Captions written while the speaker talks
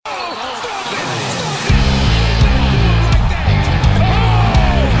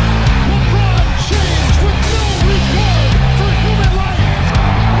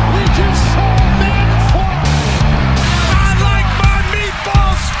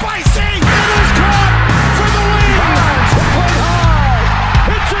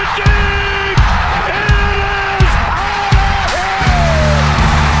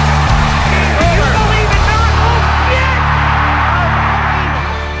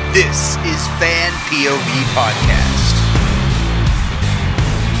This is Fan POV Podcast.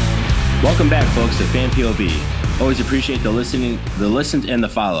 Welcome back, folks, to Fan POV. Always appreciate the listens, and the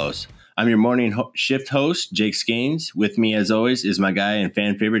follows. I'm your morning shift host, Jake Skeins. With me, as always, is my guy and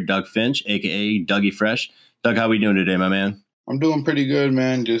fan favorite, Doug Finch, a.k.a. Dougie Fresh. Doug, how we doing today, my man? I'm doing pretty good,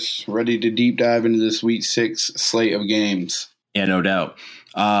 man. Just ready to deep dive into this Week 6 slate of games. Yeah, no doubt.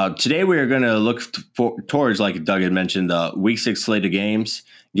 Today we are going to look towards, like Doug had mentioned, the Week 6 slate of games,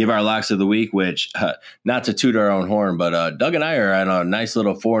 give our locks of the week, which, not to toot our own horn, but Doug and I are on a nice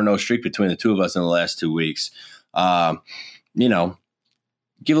little 4-0 streak between the two of us in the last 2 weeks. Give a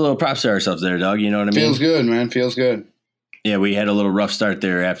little props to ourselves there, Doug. You know what I mean? Feels good, man. Feels good. Yeah, we had a little rough start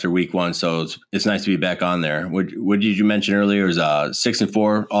there after week 1, so it's nice to be back on there. What did you mention earlier? It was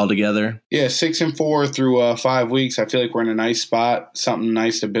 6-4 altogether? Yeah, 6-4 through 5 weeks. I feel like we're in a nice spot, something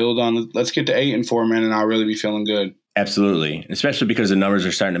nice to build on. Let's get to 8-4, man, and I'll really be feeling good. Absolutely, especially because the numbers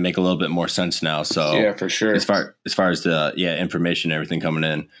are starting to make a little bit more sense now. So yeah, for sure. As far as the information and everything coming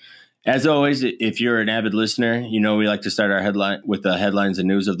in. As always, if you're an avid listener, you know we like to start our headline with the headlines and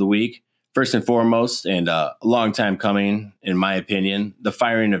news of the week. First and foremost, and a long time coming, in my opinion, the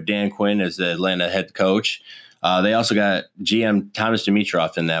firing of Dan Quinn as the Atlanta head coach. They also got GM Thomas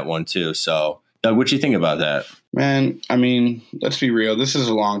Dimitroff in that one too. So, Doug, what you think about that? Man, I mean, let's be real. This is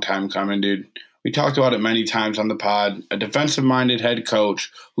a long time coming, dude. We talked about it many times on the pod. A defensive-minded head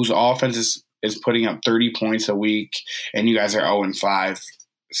coach whose offense is putting up 30 points a week, and you guys are 0-5.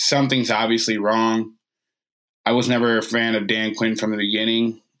 Something's obviously wrong. I was never a fan of Dan Quinn from the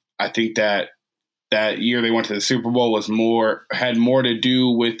beginning. I think that year they went to the Super Bowl had more to do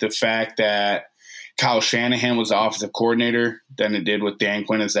with the fact that Kyle Shanahan was the offensive coordinator than it did with Dan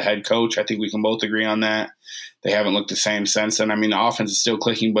Quinn as the head coach. I think we can both agree on that. They haven't looked the same since then. I mean, the offense is still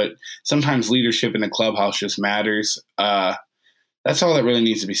clicking, but sometimes leadership in the clubhouse just matters. That's all that really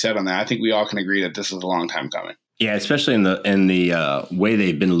needs to be said on that. I think we all can agree that this is a long time coming. Yeah, especially in the way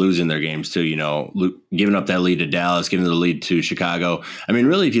they've been losing their games too. You know, giving up that lead to Dallas, giving the lead to Chicago. I mean,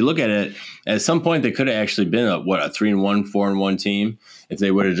 really, if you look at it, at some point they could have actually been a 3-1, 4-1 team if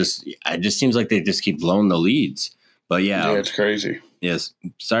they would have just. It just seems like they just keep blowing the leads. But yeah, it's crazy. Yes,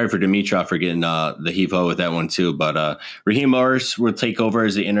 sorry for Dimitroff for getting the heave-ho with that one too. But Raheem Morris will take over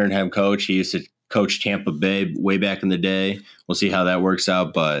as the interim head coach. He used to coach Tampa Bay way back in the day. We'll see how that works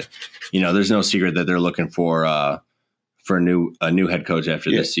out, but there's no secret that they're looking for a new head coach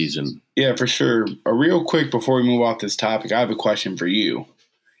after this season. Yeah, for sure. Real quick before we move off this topic, I have a question for you.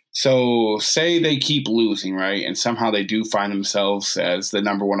 So say they keep losing, right, and somehow they do find themselves as the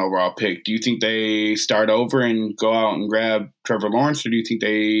number 1 overall pick. Do you think they start over and go out and grab Trevor Lawrence, or do you think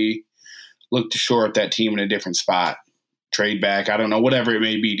they look to shore up that team in a different spot? Trade back, I don't know, whatever it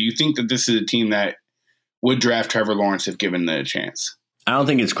may be. Do you think that this is a team that would draft Trevor Lawrence if given the chance? I don't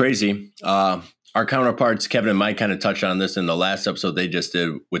think it's crazy. Our counterparts, Kevin and Mike, kind of touched on this in the last episode they just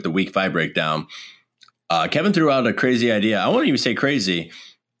did with the Week 5 breakdown. Kevin threw out a crazy idea. I won't even say crazy.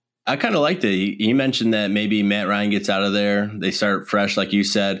 I kind of liked it. He mentioned that maybe Matt Ryan gets out of there. They start fresh, like you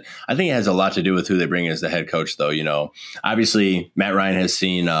said. I think it has a lot to do with who they bring as the head coach, though. Obviously, Matt Ryan has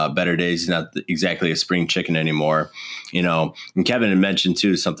seen better days. He's not exactly a spring chicken anymore. And Kevin had mentioned,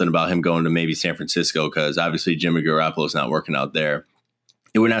 too, something about him going to maybe San Francisco because obviously Jimmy Garoppolo's not working out there.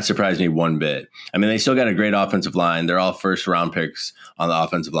 It would not surprise me one bit. I mean, they still got a great offensive line. They're all first-round picks on the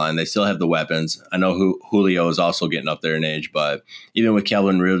offensive line. They still have the weapons. I know Julio is also getting up there in age, but even with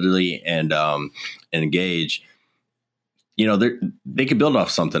Calvin Ridley and Gage, they could build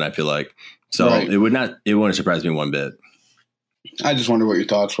off something, I feel like. So right. It wouldn't surprise me one bit. I just wonder what your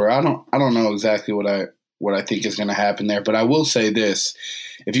thoughts were. I don't know exactly what I think is going to happen there, but I will say this.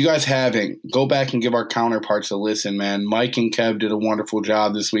 If you guys haven't, go back and give our counterparts a listen, man. Mike and Kev did a wonderful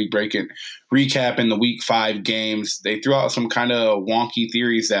job this week recapping the Week 5 games. They threw out some kind of wonky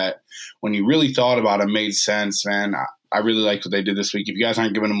theories that when you really thought about them made sense, man. I really liked what they did this week. If you guys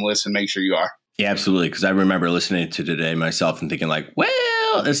aren't giving them a listen, make sure you are. Yeah, absolutely, because I remember listening to today myself and thinking like,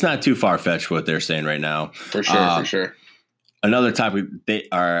 well, it's not too far-fetched what they're saying right now. For sure. Another topic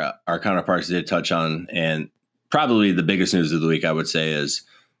our counterparts did touch on, and probably the biggest news of the week, I would say, is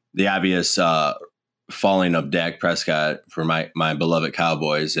the obvious falling of Dak Prescott for my beloved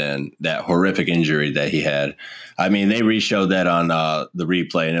Cowboys and that horrific injury that he had. I mean, they re-showed that on the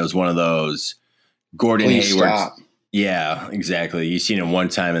replay, and it was one of those Gordon Hayward. Yeah, exactly. You've seen him one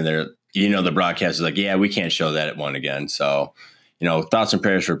time, and the broadcast is like, yeah, we can't show that one again. So, thoughts and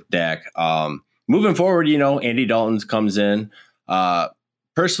prayers for Dak. Moving forward, Andy Dalton comes in.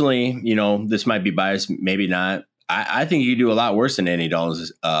 Personally, this might be biased, maybe not. I think you do a lot worse than Andy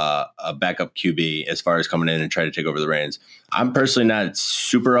Dalton's a backup QB as far as coming in and try to take over the reins. I'm personally not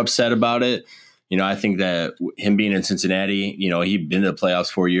super upset about it. I think that him being in Cincinnati, he'd been to the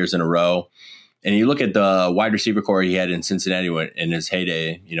playoffs 4 years in a row. And you look at the wide receiver core he had in Cincinnati in his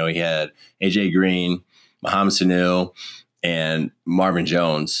heyday. He had A.J. Green, Mohamed Sanu, and Marvin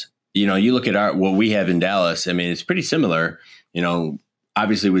Jones. You look at what we have in Dallas. I mean, it's pretty similar.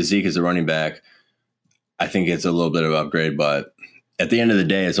 Obviously with Zeke as a running back, I think it's a little bit of an upgrade. But at the end of the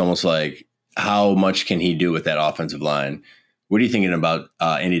day, it's almost like how much can he do with that offensive line? What are you thinking about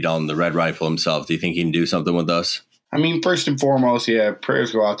Andy Dalton, the Red Rifle himself? Do you think he can do something with us? I mean, first and foremost,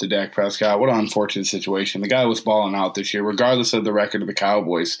 prayers go out to Dak Prescott. What an unfortunate situation. The guy was balling out this year. Regardless of the record of the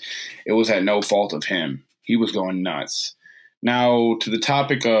Cowboys, it was at no fault of him. He was going nuts. Now, to the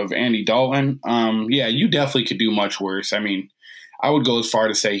topic of Andy Dalton, you definitely could do much worse. I mean, I would go as far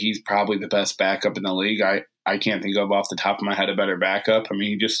to say he's probably the best backup in the league. I can't think of off the top of my head a better backup. I mean,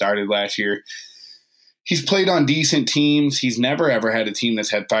 he just started last year. He's played on decent teams. He's never, ever had a team that's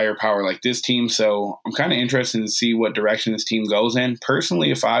had firepower like this team. So I'm kind of interested to see what direction this team goes in.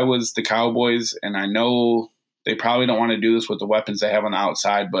 Personally, if I was the Cowboys, and I know they probably don't want to do this with the weapons they have on the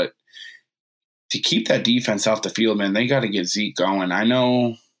outside, but to keep that defense off the field, man, they got to get Zeke going. I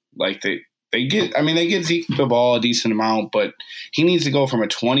know they get Zeke the ball a decent amount, but he needs to go from a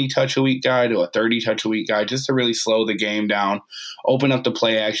 20-touch-a-week guy to a 30-touch-a-week guy just to really slow the game down, open up the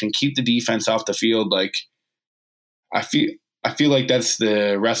play action, keep the defense off the field. I feel like that's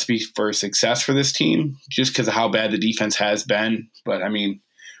the recipe for success for this team just because of how bad the defense has been. But, I mean,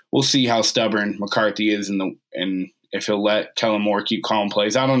 we'll see how stubborn McCarthy is and if he'll let Kellen Moore keep calling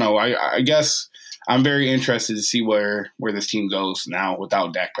plays. I don't know. I guess I'm very interested to see where this team goes now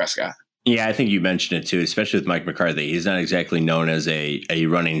without Dak Prescott. Yeah, I think you mentioned it too, especially with Mike McCarthy. He's not exactly known as a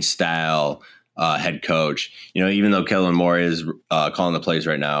running style head coach. Even though Kellen Moore is calling the plays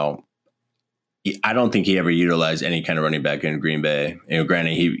right now, I don't think he ever utilized any kind of running back in Green Bay.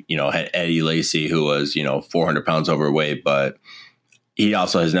 Granted, he had Eddie Lacy, who was 400 pounds overweight, but he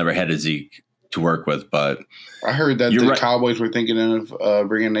also has never had a Zeke to work with. But I heard that the Cowboys were thinking of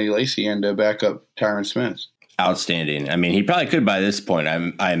bringing Eddie Lacy in to back up Tyron Smith. Outstanding. I mean, he probably could by this point.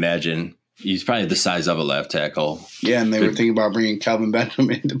 I imagine he's probably the size of a left tackle. Yeah, and they were thinking about bringing Kelvin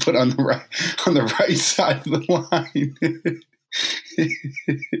Benjamin to put on the right side of the line.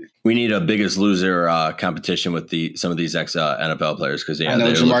 We need a Biggest Loser competition with some of these ex NFL players because I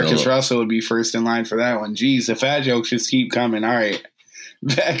know Jamarcus Russell would be first in line for that one. Jeez, the fat jokes just keep coming. All right,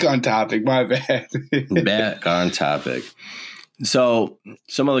 back on topic. My bad. Back on topic. So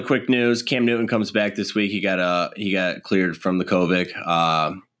some other quick news: Cam Newton comes back this week. He got cleared from the COVID.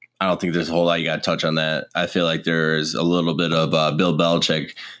 I don't think there's a whole lot you got to touch on that. I feel like there's a little bit of Bill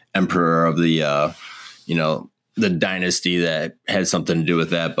Belichick, emperor of the the dynasty, that had something to do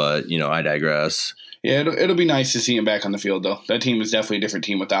with that. But I digress. Yeah, it'll be nice to see him back on the field though. That team is definitely a different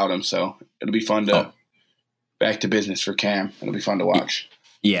team without him. So it'll be fun to back to business for Cam. It'll be fun to watch.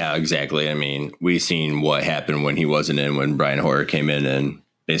 Yeah, exactly. I mean, we've seen what happened when he wasn't in, when Brian Hoyer came in and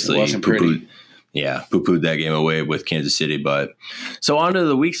basically poo-pooed that game away with Kansas City. But so on to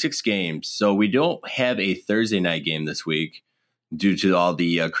the Week 6 games. So we don't have a Thursday night game this week due to all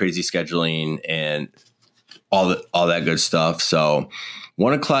the crazy scheduling and all that good stuff. So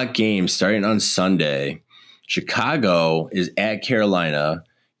 1 o'clock game starting on Sunday. Chicago is at Carolina.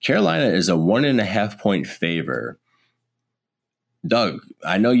 Carolina is a 1.5 point favor. Doug,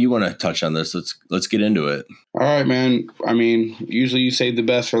 I know you want to touch on this. Let's get into it. All right, man. I mean, usually you save the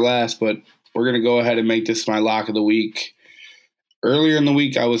best for last, but we're going to go ahead and make this my lock of the week. Earlier in the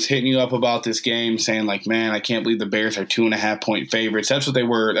week, I was hitting you up about this game saying, man, I can't believe the Bears are 2.5 point favorites. That's what they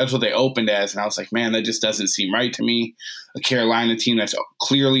were. That's what they opened as. And I was like, man, that just doesn't seem right to me. A Carolina team that's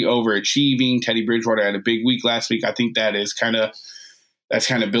clearly overachieving. Teddy Bridgewater had a big week last week. I think that's kind of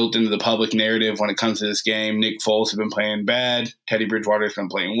built into the public narrative when it comes to this game. Nick Foles has been playing bad. Teddy Bridgewater has been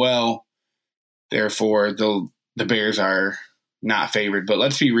playing well. Therefore, the Bears are not favored. But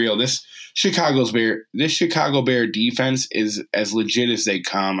let's be real. This Chicago Bear defense is as legit as they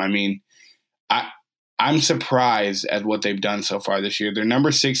come. I mean, I'm surprised at what they've done so far this year. They're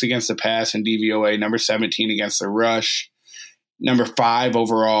number 6 against the pass in DVOA, number 17 against the rush, number 5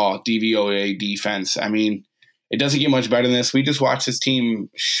 overall DVOA defense. I mean, it doesn't get much better than this. We just watched this team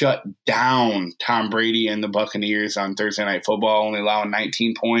shut down Tom Brady and the Buccaneers on Thursday Night Football, only allowing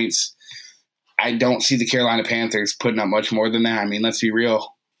 19 points. I don't see the Carolina Panthers putting up much more than that. I mean, let's be real.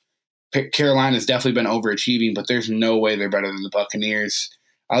 Carolina's definitely been overachieving, but there's no way they're better than the Buccaneers.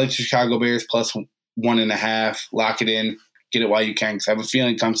 I like the Chicago Bears plus 1.5. Lock it in. get it while you can, because I have a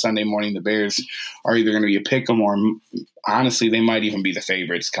feeling come Sunday morning the Bears are either going to be a pick 'em or honestly they might even be the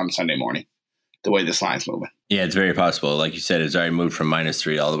favorites come Sunday morning, the way this line's moving. Yeah, it's very possible. Like you said, it's already moved from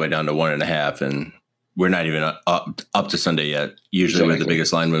 -3 all the way down to 1.5, and we're not even up to Sunday yet, usually where the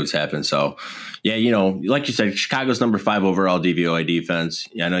biggest line moves happen. So, yeah, like you said, Chicago's number 5 overall DVOA defense.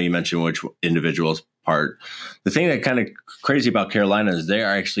 Yeah, I know you mentioned which individuals part. The thing that kind of crazy about Carolina is they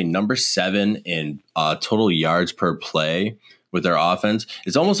are actually number 7 in total yards per play with their offense.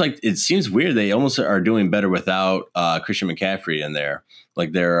 It's almost like it seems weird. They almost are doing better without Christian McCaffrey in there.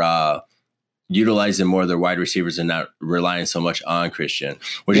 Like they're utilizing more of their wide receivers and not relying so much on Christian,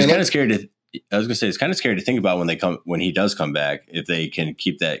 which is kind of scary to. I was gonna say it's kind of scary to think about when he does come back, if they can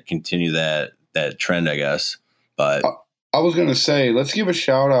continue that trend, I guess. But I was gonna say, let's give a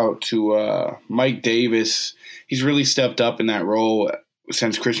shout out to Mike Davis. He's really stepped up in that role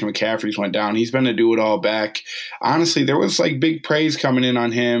since Christian McCaffrey's went down. He's been a do it all back. Honestly, there was like big praise coming in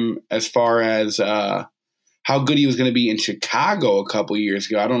on him as far as how good he was going to be in Chicago a couple years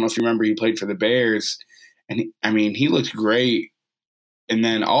ago. I don't know if you remember, he played for the Bears, and he looked great. And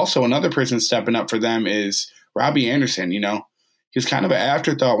then also another person stepping up for them is Robbie Anderson. He was kind of an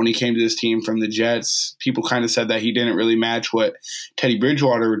afterthought when he came to this team from the Jets. People kind of said that he didn't really match what Teddy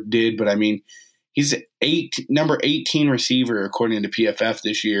Bridgewater did, but he's number 18 receiver according to PFF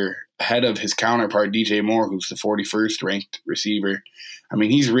this year, ahead of his counterpart DJ Moore, who's the 41st ranked receiver.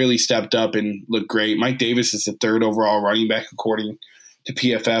 He's really stepped up and looked great. Mike Davis is the 3rd overall running back according to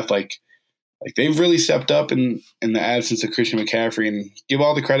PFF. Like they've really stepped up in the absence of Christian McCaffrey, and give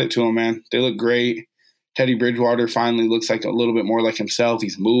all the credit to them, man. They look great. Teddy Bridgewater finally looks like a little bit more like himself.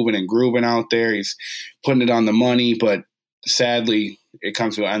 He's moving and grooving out there. He's putting it on the money, but sadly, it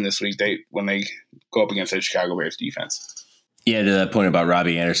comes to an end this week when they go up against the Chicago Bears defense. Yeah, to that point about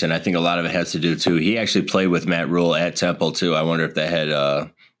Robbie Anderson, I think a lot of it has to do, too. He actually played with Matt Rule at Temple, too. I wonder if that had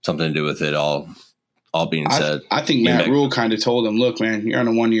something to do with it all being said. I think Matt Rule kind of told him, look, man, you're on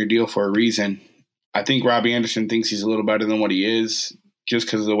a 1-year deal for a reason. I think Robbie Anderson thinks he's a little better than what he is just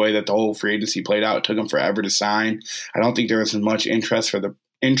because of the way that the whole free agency played out. It took him forever to sign. I don't think there was as much interest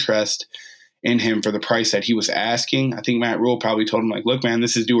in him for the price that he was asking. I think Matt Rule probably told him, like, look, man,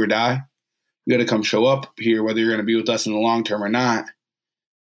 this is do or die. You got to come show up here, whether you're going to be with us in the long term or not.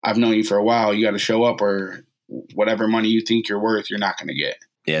 I've known you for a while. You got to show up, or whatever money you think you're worth, you're not going to get.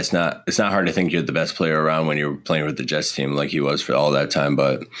 Yeah, it's not hard to think you're the best player around when you're playing with the Jets team like he was for all that time.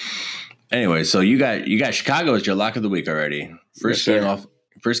 But anyway, so you got Chicago as your lock of the week already. First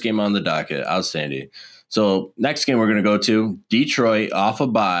game on the docket. Outstanding. So next game we're going to go to, Detroit off a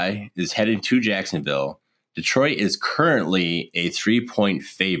bye is heading to Jacksonville. Detroit is currently a 3-point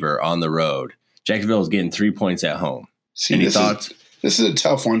favor on the road. Jacksonville is getting 3 points at home. Any thoughts? This is a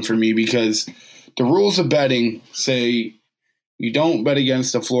tough one for me because the rules of betting say you don't bet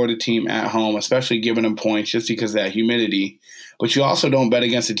against a Florida team at home, especially giving them points just because of that humidity. But you also don't bet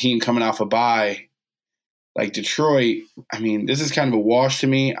against a team coming off a bye like Detroit. This is kind of a wash to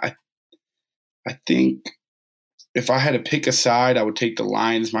me. I think if I had to pick a side, I would take the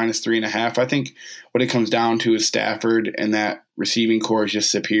Lions -3.5. I think what it comes down to is Stafford, and that receiving core is just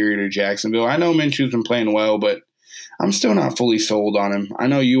superior to Jacksonville. I know Minshew's been playing well, but I'm still not fully sold on him. I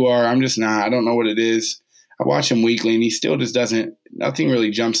know you are. I'm just not. I don't know what it is. I watch him weekly, and he still just nothing really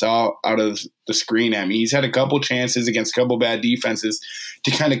jumps out of the screen at me. He's had a couple chances against a couple bad defenses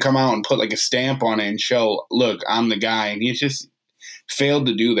to kind of come out and put like a stamp on it and show, look, I'm the guy. And he's just failed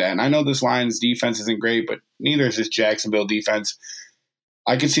to do that. And I know this Lions defense isn't great, but neither is this Jacksonville defense.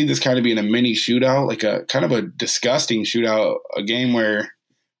 I could see this kind of being a mini shootout, like a kind of a disgusting shootout, a game where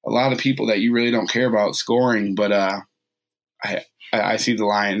a lot of people that you really don't care about scoring, but I see the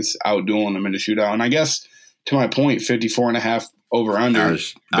Lions outdueling them in the shootout. And I guess to my point, 54.5 over under.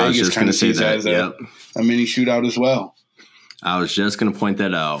 Vegas kind of sees that as a mini shootout as well. I was just going to point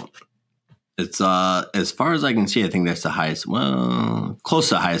that out. It's as far as I can see, I think that's the highest. Well, close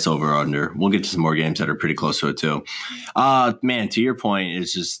to the highest over under. We'll get to some more games that are pretty close to it too. Man, to your point,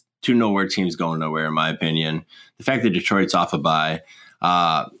 it's just two nowhere teams going nowhere, in my opinion. The fact that Detroit's off a bye,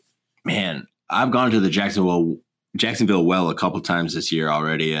 man, I've gone to the Jacksonville well a couple times this year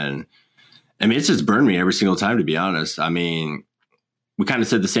already, and it's just burned me every single time, to be honest. We kind of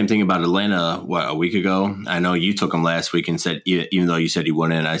said the same thing about Atlanta, a week ago? I know you took them last week and said, even though you said he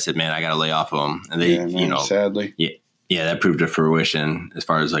wouldn't, I said, man, I got to lay off of them. And they, sadly. Yeah, that proved to fruition as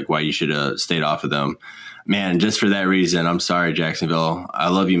far as like why you should have stayed off of them. Man, just for that reason, I'm sorry, Jacksonville. I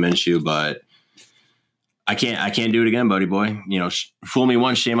love you, Minshew, but I can't do it again, buddy boy. Fool me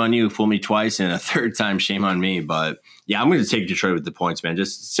once, shame on you. Fool me twice, and a third time, shame on me. But I'm going to take Detroit with the points, man,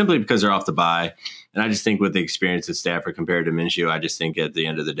 just simply because they're off the bye. And I just think with the experience of Stafford compared to Minshew, I just think at the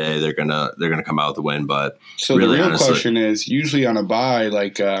end of the day, they're gonna come out with a win. But so really, the real honestly, question is, usually on a bye,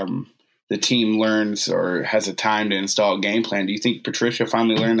 like the team learns or has a time to install a game plan. Do you think Patricia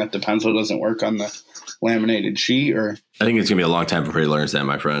finally learned that the pencil doesn't work on the laminated sheet? Or I think it's going to be a long time before he learns that,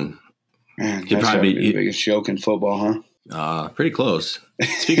 my friend. Man, that's probably be the biggest joke in football, huh? Pretty close.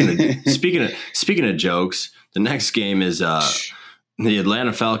 Speaking of jokes, the next game is the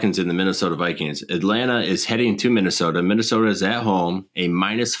Atlanta Falcons and the Minnesota Vikings. Atlanta is heading to Minnesota. Minnesota is at home, a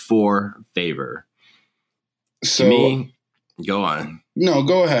 -4 favor. So, to me, go on. No,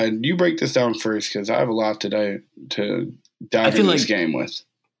 go ahead. You break this down first because I have a lot to dive into this game with.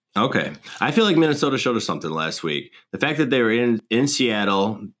 Okay. I feel like Minnesota showed us something last week. The fact that they were in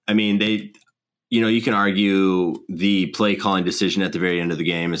Seattle, I mean, you can argue the play calling decision at the very end of the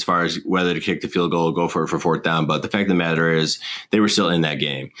game as far as whether to kick the field goal or go for it for fourth down. But the fact of the matter is they were still in that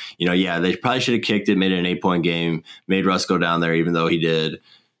game. They probably should have kicked it, made it an 8-point game, made Russ go down there, even though he did,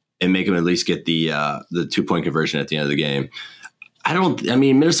 and make him at least get the 2-point conversion at the end of the game.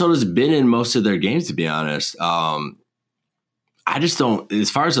 Minnesota's been in most of their games, to be honest. I just don't, as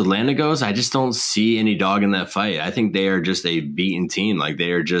far as Atlanta goes, I just don't see any dog in that fight. I think they are just a beaten team. Like,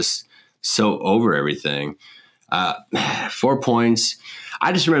 they are just so over everything. 4 points.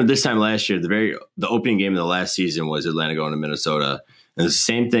 I just remember this time last year, the opening game of the last season was Atlanta going to Minnesota. And it's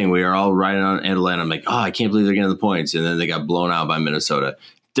the same thing. We are all riding on Atlanta. I'm like, I can't believe they're getting the points. And then they got blown out by Minnesota.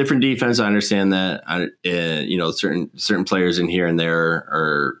 Different defense. I understand that. Certain players in here and there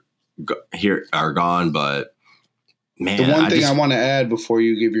are gone, but man, the one thing I want to add before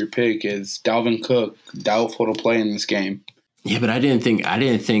you give your pick is Dalvin Cook doubtful to play in this game. Yeah, but I didn't think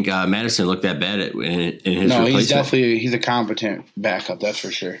Madison looked that bad in his replacement. He's a competent backup, that's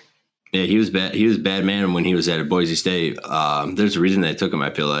for sure. Yeah, he was bad. He was a bad man when he was at Boise State. There's a reason they took him,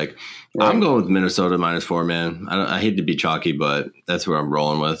 I feel like. Right. I'm going with Minnesota -4, man. I hate to be chalky, but that's where I'm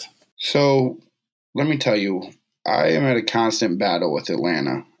rolling with. So let me tell you, I am at a constant battle with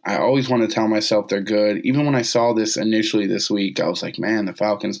Atlanta. I always want to tell myself they're good. Even when I saw this initially this week, I was like, man, the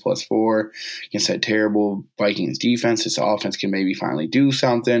Falcons +4 against that terrible Vikings defense. This offense can maybe finally do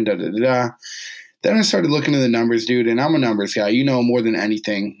something, da-da-da-da. Then I started looking at the numbers, dude, and I'm a numbers guy. More than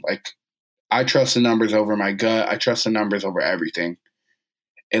anything. Like, I trust the numbers over my gut. I trust the numbers over everything.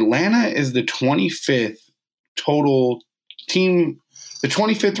 Atlanta is the 25th total team, the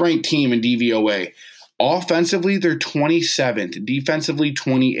 25th ranked team in DVOA. Offensively, they're 27th. Defensively,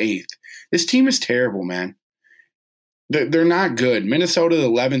 28th. This team is terrible, man. They're not good. Minnesota, the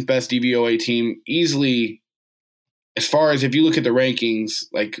 11th best DVOA team, easily, as far as if you look at the rankings,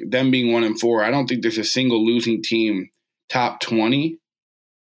 like them being 1-4, I don't think there's a single losing team top 20.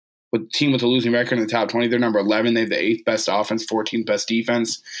 With a team with a losing record in the top 20, they're number 11. They have the 8th best offense, 14th best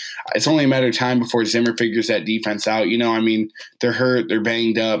defense. It's only a matter of time before Zimmer figures that defense out. They're hurt, they're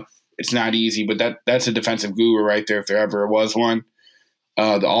banged up. It's not easy, but that's a defensive guru right there if there ever was one.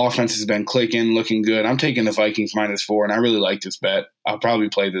 The offense has been clicking, looking good. I'm taking the Vikings -4, and I really like this bet. I'll probably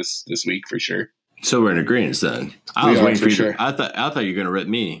play this week for sure. So we're in agreement then. I was waiting for you. Sure. I thought you were going to rip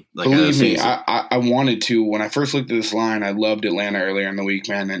me. Like, believe me, I wanted to. When I first looked at this line, I loved Atlanta earlier in the week,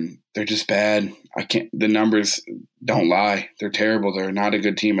 man, and they're just bad. The numbers don't lie. They're terrible. They're not a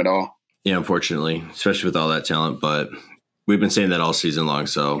good team at all. Yeah, unfortunately, especially with all that talent, but we've been saying that all season long.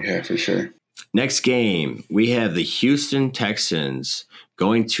 So yeah, for sure. Next game, we have the Houston Texans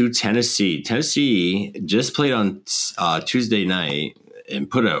going to Tennessee. Tennessee just played on Tuesday night and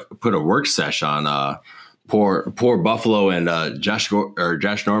put a work session on poor Buffalo, and Josh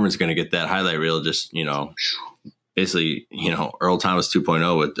Norman's going to get that highlight reel. Just basically Earl Thomas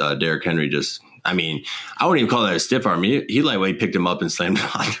 2.0 with Derrick Henry. I wouldn't even call that a stiff arm. He lightweight picked him up and slammed him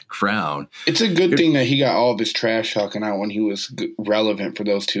on the ground. It's a good thing that he got all of his trash talking out when he was relevant for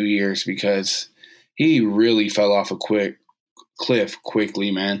those 2 years, because he really fell off a cliff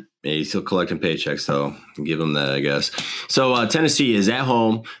quickly, man. Yeah, he's still collecting paychecks, though. Give him that, I guess. So Tennessee is at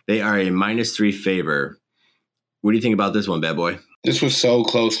home. They are a -3 favor. What do you think about this one, bad boy? This was so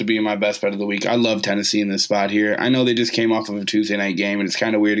close to being my best bet of the week. I love Tennessee in this spot here. I know they just came off of a Tuesday night game, and it's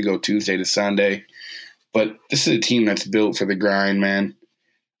kind of weird to go Tuesday to Sunday. But this is a team that's built for the grind, man.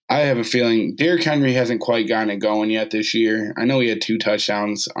 I have a feeling Derrick Henry hasn't quite gotten it going yet this year. I know he had 2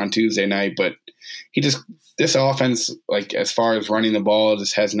 touchdowns on Tuesday night, but this offense, like as far as running the ball,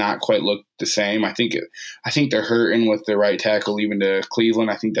 just has not quite looked the same. I think they're hurting with their right tackle leaving to Cleveland.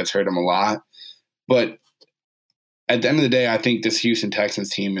 I think that's hurt them a lot. But at the end of the day, I think this Houston Texans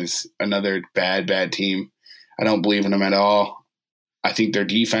team is another bad team. I don't believe in them at all. I think their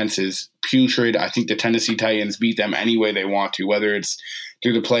defense is putrid. I think the Tennessee Titans beat them any way they want to, whether it's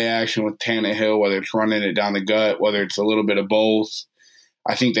through the play action with Tannehill, whether it's running it down the gut, whether it's a little bit of both.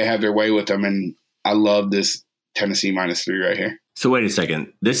 I think they have their way with them, and I love this Tennessee -3 right here. So wait a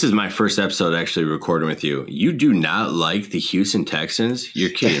second. This is my first episode actually recording with you. You do not like the Houston Texans? You're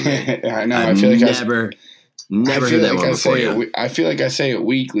kidding me. I know. I've I feel like never heard that one before. I feel like I say it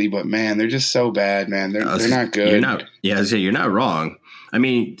weekly, but man, they're just so bad, man. They're not good. You're not wrong. I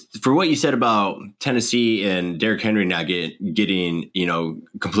mean, for what you said about Tennessee and Derrick Henry not getting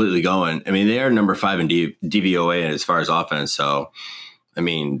completely going. I mean, they are number 5 in DVOA as far as offense. So, I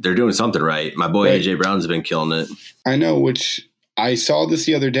mean, they're doing something right. My boy AJ Brown's been killing it. I know, which I saw this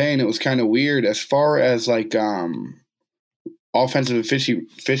the other day, and it was kind of weird as far as like offensive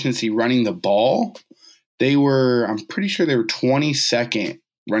efficiency running the ball. I'm pretty sure they were 22nd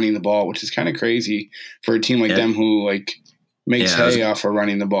running the ball, which is kind of crazy for a team like them who makes hay off of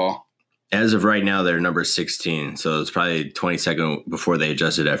running the ball. As of right now, they're number 16, so it's probably 22nd before they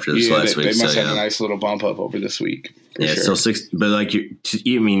adjusted after this last week. They must have a nice little bump up over this week. Yeah, sure. still 6, but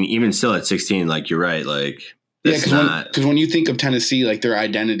even still at 16, you're right, because when you think of Tennessee, their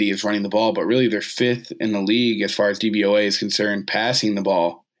identity is running the ball, but really they're 5th in the league as far as DVOA is concerned, passing the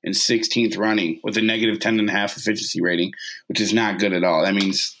ball, and 16th running with a negative 10.5 efficiency rating, which is not good at all. That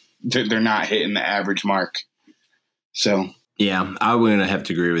means they're not hitting the average mark. So yeah, I'm going to have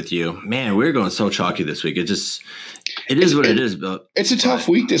to agree with you. Man, we're going so chalky this week. It is what it is. But it's a tough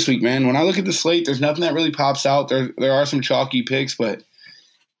week this week, man. When I look at the slate, there's nothing that really pops out. There are some chalky picks, but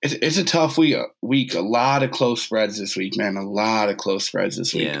it's a tough week. A lot of close spreads this week, man. A lot of close spreads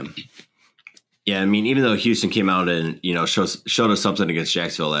this week. Yeah. I mean, even though Houston came out and showed us something against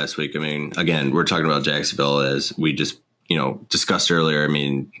Jacksonville last week. I mean, again, we're talking about Jacksonville as we just discussed earlier. I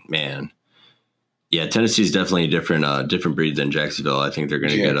mean, man. Yeah, Tennessee is definitely a different breed than Jacksonville. I think they're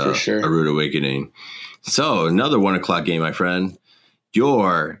going to get a rude awakening. So another 1:00 game, my friend.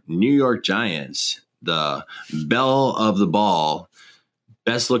 Your New York Giants, the belle of the ball,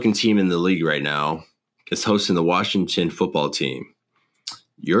 best looking team in the league right now, is hosting the Washington football team.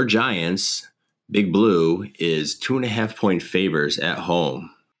 Your Giants, Big Blue, is 2.5-point favors at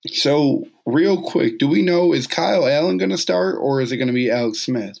home. So real quick, do we know, is Kyle Allen going to start or is it going to be Alex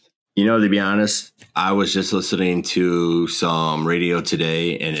Smith? To be honest, I was just listening to some radio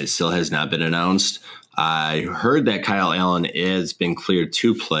today, and it still has not been announced. I heard that Kyle Allen has been cleared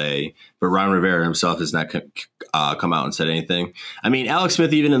to play, but Ron Rivera himself has not come out and said anything. I mean, Alex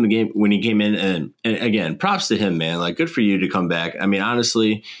Smith, even in the game when he came in, and again, props to him, man. Good for you to come back. I mean,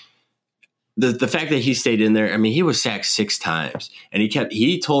 honestly, the fact that he stayed in there, I mean, he was sacked 6 times, and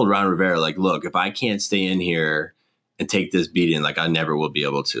he told Ron Rivera, look, if I can't stay in here and take this beating, I never will be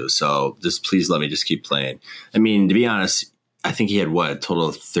able to. So just please let me just keep playing. I mean, to be honest, I think he had a total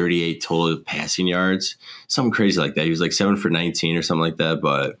of 38 total passing yards, something crazy like that. He was 7 for 19 or something like that.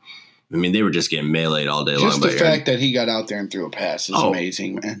 But I mean, they were just getting meleeed all day long. Just the fact that he got out there and threw a pass is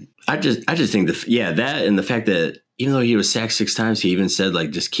amazing, man. I just think that and the fact that even though he was sacked 6 times, he even said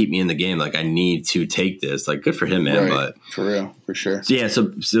just keep me in the game. I need to take this. Good for him, man. Right. But for real, for sure. So, yeah.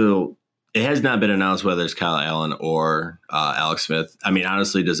 So it has not been announced whether it's Kyle Allen or Alex Smith. I mean,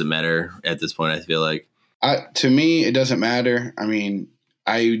 honestly, does it matter at this point? I feel like. To me, it doesn't matter. I mean,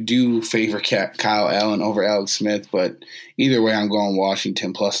 I do favor Kyle Allen over Alex Smith, but either way, I'm going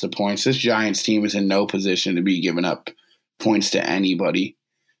Washington plus the points. This Giants team is in no position to be giving up points to anybody.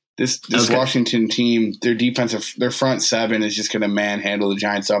 This Washington team, their front 7 is just going to manhandle the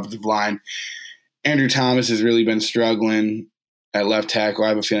Giants' offensive line. Andrew Thomas has really been struggling at left tackle. I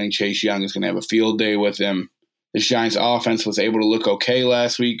have a feeling Chase Young is going to have a field day with him. This Giants offense was able to look okay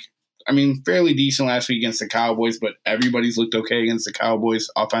last week. I mean, fairly decent last week against the Cowboys, but everybody's looked okay against the Cowboys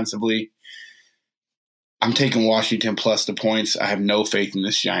offensively. I'm taking Washington plus the points. I have no faith in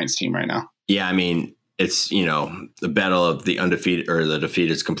this Giants team right now. Yeah, I mean, it's, the battle of the undefeated or the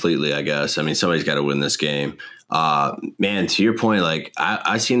defeated completely, I guess. I mean, somebody's got to win this game. Man, to your point,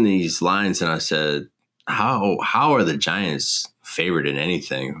 I seen these lines and I said, how are the Giants favored in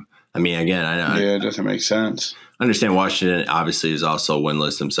anything? I mean, again, it doesn't make sense. I understand Washington obviously is also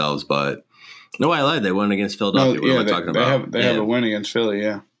winless themselves, but no, I lied. They won against Philadelphia. What am I talking about? They have a win against Philly,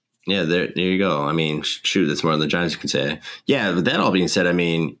 yeah. Yeah, there you go. I mean, shoot, that's more than the Giants can say. Yeah, but that all being said, I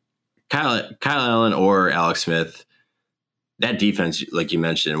mean, Kyle Allen or Alex Smith, that defense, like you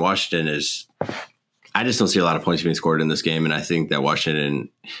mentioned, Washington is – I just don't see a lot of points being scored in this game, and I think that Washington,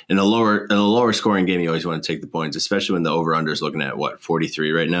 in a lower scoring game, you always want to take the points, especially when the over-under is looking at,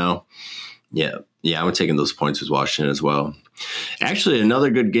 43 right now? Yeah, I'm taking those points with Washington as well. Actually, another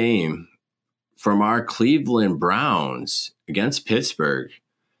good game from our Cleveland Browns against Pittsburgh.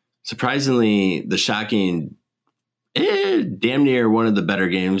 Surprisingly, the shocking, damn near one of the better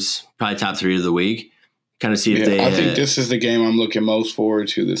games, probably top 3 of the week. Kind of see if I think this is the game I'm looking most forward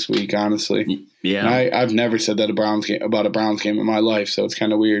to this week, honestly. Yeah. I've never said that about a Browns game in my life, so it's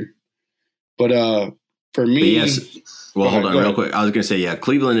kind of weird. But for me, yes. Well, hold on real quick. I was going to say,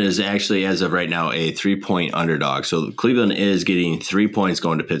 Cleveland is actually, as of right now, a 3-point underdog. So Cleveland is getting 3 points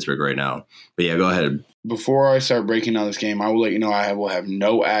going to Pittsburgh right now. But go ahead. Before I start breaking down this game, I will let you know I will have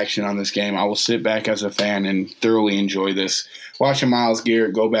no action on this game. I will sit back as a fan and thoroughly enjoy this. Watching Myles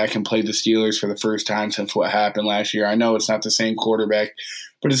Garrett go back and play the Steelers for the first time since what happened last year. I know it's not the same quarterback,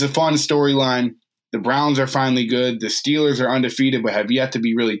 but it's a fun storyline. The Browns are finally good. The Steelers are undefeated but have yet to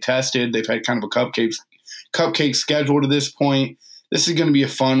be really tested. They've had kind of a cupcake schedule to this point. This is going to be a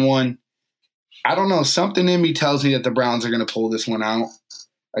fun one. I don't know. Something in me tells me that the Browns are going to pull this one out.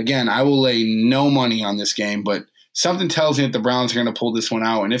 Again, I will lay no money on this game, but something tells me that the Browns are going to pull this one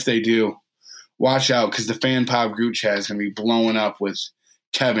out. And if they do, watch out because the Fan Pop group chat is going to be blowing up with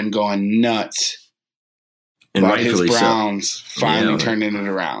Kevin going nuts. And about his rightfully Browns finally turning it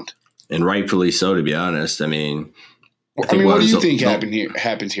around. And rightfully so, to be honest. I mean, what do you think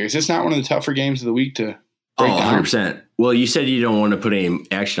happens here? Is this not one of the tougher games of the week to break down? 100%. Well, you said you don't want to put any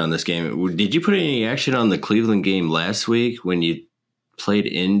action on this game. Did you put any action on the Cleveland game last week when you played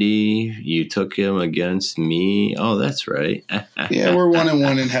Indy? You took him against me. Oh, that's right. Yeah, we're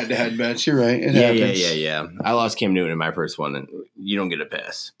 1-1 in head-to-head bets. You're right. It happens. Yeah. I lost Cam Newton in my first one, and you don't get a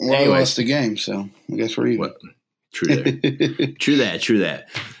pass. Well, anyways, I lost the game, so I guess we're even. True that. True that.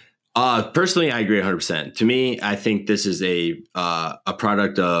 Personally, I agree 100%. To me, I think this is a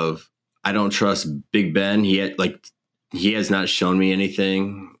product of I don't trust Big Ben. He has not shown me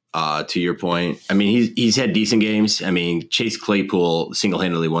anything. To your point, I mean, he's had decent games. I mean, Chase Claypool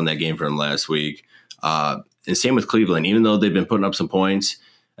single-handedly won that game for him last week. And same with Cleveland. Even though they've been putting up some points,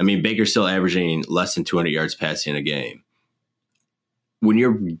 I mean, Baker's still averaging less than 200 yards passing a game. When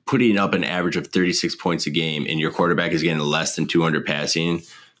you're putting up an average of 36 points a game and your quarterback is getting less than 200 passing,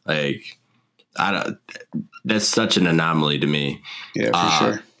 that's such an anomaly to me. Yeah, for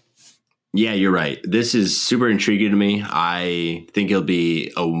sure. Yeah, you're right. This is super intriguing to me. I think it'll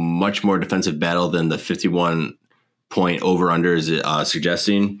be a much more defensive battle than the 51-point over-under is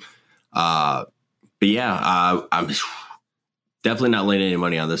suggesting. I'm definitely not laying any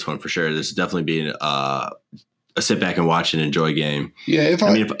money on this one for sure. This is definitely being a sit back and watch and enjoy game. Yeah,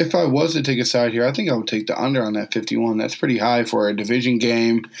 if I was to take a side here, I think I would take the under on that 51. That's pretty high for a division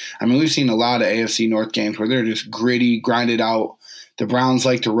game. I mean, we've seen a lot of AFC North games where they're just gritty, grinded out. The Browns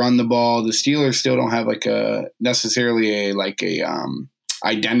like to run the ball. The Steelers still don't have necessarily a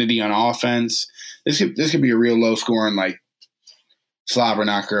identity on offense. This could be a real low scoring slobber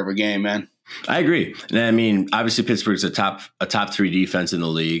knocker of a game, man. I agree. And I mean, obviously Pittsburgh's a top 3 defense in the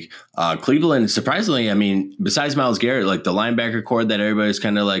league. Cleveland, surprisingly, I mean, besides Myles Garrett, the linebacker core that everybody's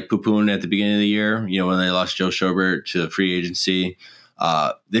kind of poo-pooing at the beginning of the year, when they lost Joe Schobert to free agency,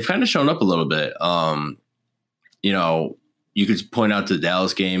 they've kind of shown up a little bit. You could point out to the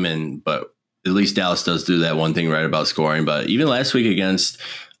Dallas game, but at least Dallas does do that one thing right about scoring. But even last week against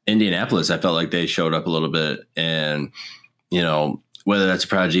Indianapolis, I felt like they showed up a little bit. And, whether that's a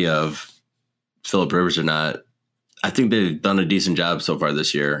prodigy of Phillip Rivers or not, I think they've done a decent job so far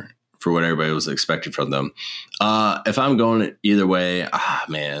this year for what everybody was expecting from them. If I'm going either way,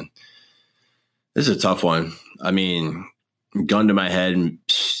 man, this is a tough one. I mean, gun to my head,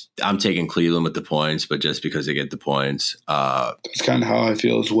 I'm taking Cleveland with the points, but just because they get the points. That's kind of how I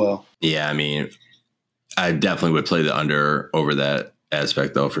feel as well. Yeah, I mean, I definitely would play the under over that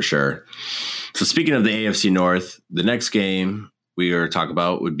aspect, though, for sure. So speaking of the AFC North, the next game we are talking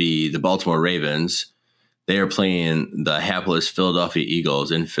about would be the Baltimore Ravens. They are playing the hapless Philadelphia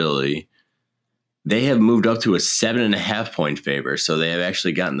Eagles in Philly. They have moved up to a 7.5-point favor, so they have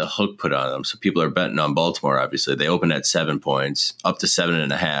actually gotten the hook put on them. So people are betting on Baltimore, obviously. They opened at 7 points, up to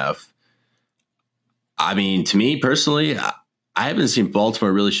 7.5. I mean, to me personally, I haven't seen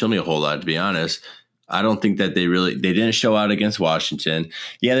Baltimore really show me a whole lot, to be honest. I don't think that they didn't show out against Washington.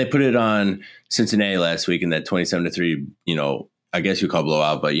 Yeah, they put it on Cincinnati last week in that 27-3, I guess you call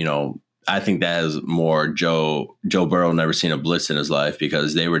blowout, but, I think that is more Joe Burrow never seen a blitz in his life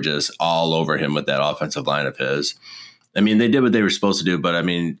because they were just all over him with that offensive line of his. I mean, they did what they were supposed to do, but I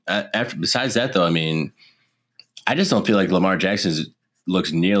mean, besides that though, I mean, I just don't feel like Lamar Jackson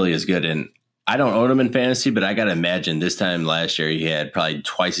looks nearly as good. And I don't own him in fantasy, but I got to imagine this time last year he had probably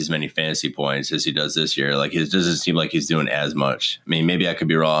twice as many fantasy points as he does this year. It doesn't seem like he's doing as much. I mean, maybe I could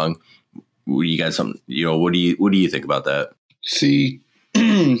be wrong. You got something, what do you think about that? See,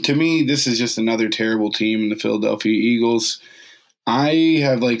 to me, this is just another terrible team in the Philadelphia Eagles. I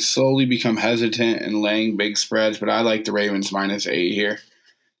have slowly become hesitant in laying big spreads, but I like the Ravens -8 here.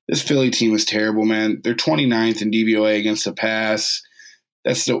 This Philly team is terrible, man. They're 29th in DVOA against the pass.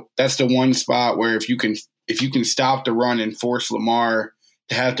 That's the one spot where if you can stop the run and force Lamar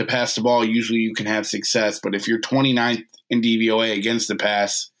to have to pass the ball, usually you can have success. But if you're 29th in DVOA against the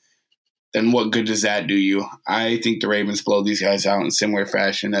pass, then what good does that do you? I think the Ravens blow these guys out in similar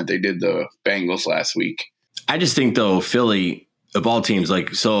fashion that they did the Bengals last week. I just think, though, Philly, of all teams,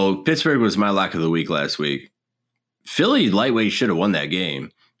 Pittsburgh was my lock of the week last week. Philly lightweight should have won that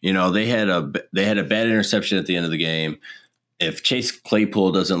game. They had a bad interception at the end of the game. If Chase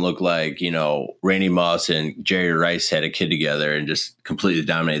Claypool doesn't look like, Randy Moss and Jerry Rice had a kid together and just completely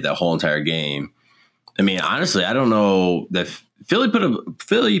dominated that whole entire game. I mean, honestly, I don't know that Philly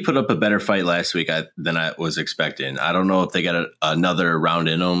put up a better fight last week than I was expecting. I don't know if they got another round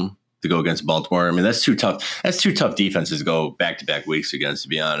in them to go against Baltimore. I mean, that's two tough defenses to go back-to-back weeks against, to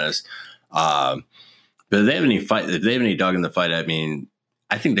be honest. But if they have any dog in the fight, I mean,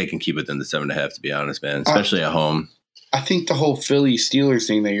 I think they can keep within the 7.5, to be honest, man, especially at home. I think the whole Philly Steelers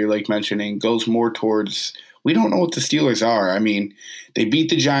thing that you're mentioning goes more towards we don't know what the Steelers are. I mean, they beat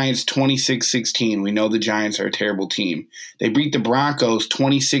the Giants 26-16. We know the Giants are a terrible team. They beat the Broncos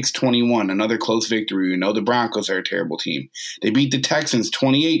 26-21, another close victory. We know the Broncos are a terrible team. They beat the Texans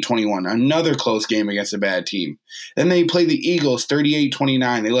 28-21, another close game against a bad team. Then they play the Eagles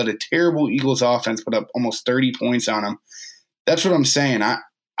 38-29. They let a terrible Eagles offense put up almost 30 points on them. That's what I'm saying. I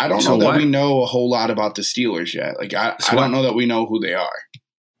don't know that we know a whole lot about the Steelers yet. I don't know that we know who they are.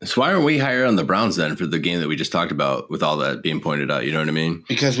 So why aren't we higher on the Browns then for the game that we just talked about with all that being pointed out? You know what I mean?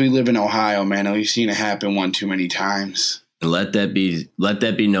 Because we live in Ohio, man, and we've seen it happen one too many times. And let that be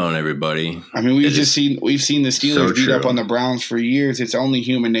known, everybody. I mean, we've seen the Steelers beat up on the Browns for years. It's only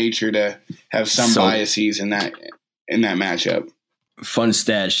human nature to have some biases in that matchup. Fun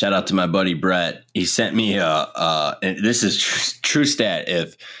stat. Shout out to my buddy Brett. He sent me and this is true stat.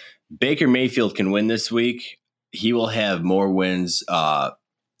 If Baker Mayfield can win this week, he will have more wins.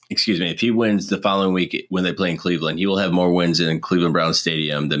 If he wins the following week when they play in Cleveland, he will have more wins in Cleveland Browns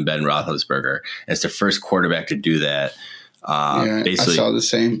Stadium than Ben Roethlisberger. And it's the first quarterback to do that. I saw the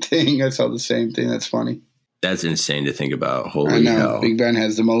same thing. That's funny. That's insane to think about. Holy I know. hell. Big Ben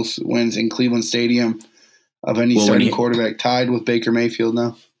has the most wins in Cleveland Stadium of any starting quarterback, tied with Baker Mayfield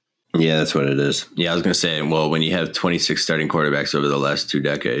now. Yeah, that's what it is. Yeah, I was going to say, well, when you have 26 starting quarterbacks over the last 2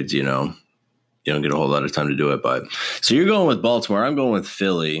 decades, you don't get a whole lot of time to do it. But so you're going with Baltimore. I'm going with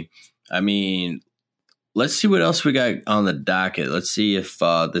Philly. I mean, let's see what else we got on the docket. Let's see if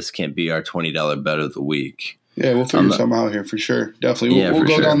this can't be our $20 bet of the week. Yeah, we'll figure something out here for sure. Definitely. We'll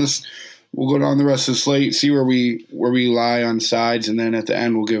go down this. We'll go down the rest of the slate, see where we lie on sides, and then at the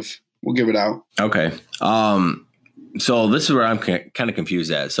end we'll give it out. Okay. So this is where I'm kind of confused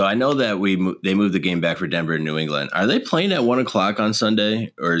at. So I know that they moved the game back for Denver and New England. Are they playing at 1:00 on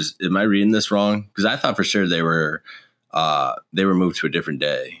Sunday, or am I reading this wrong? Because I thought for sure they were moved to a different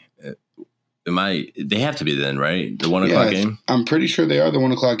day. They have to be then, right? The 1:00 game. I'm pretty sure they are the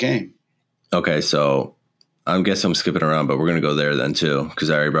 1:00 game. Okay, so I guess I'm skipping around, but we're going to go there then too because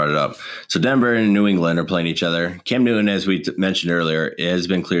I already brought it up. So Denver and New England are playing each other. Cam Newton, as we mentioned earlier, has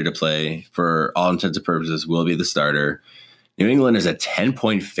been cleared to play for all intents and purposes, will be the starter. New England is a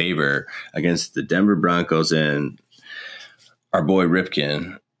 10-point favor against the Denver Broncos and our boy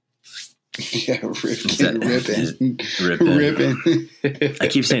Ripken. Yeah, Ripken. I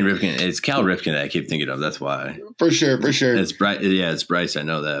keep saying Ripken. It's Cal Ripken that I keep thinking of. That's why. For sure. It's Bryce. Yeah, it's Bryce. I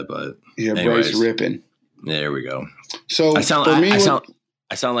know that, but anyways. Bryce Rippin. There we go. So I sound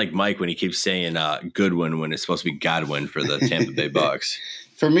like Mike when he keeps saying Goodwin when it's supposed to be Godwin for the Tampa Bay Bucks.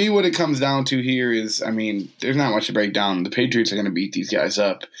 For me, what it comes down to here is, I mean, there's not much to break down. The Patriots are going to beat these guys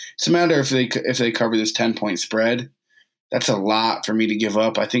up. It's a matter if they cover this 10-point spread. That's a lot for me to give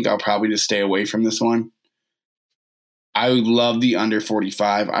up. I think I'll probably just stay away from this one. I would love the under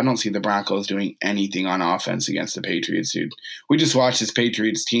 45. I don't see the Broncos doing anything on offense against the Patriots, dude. We just watched this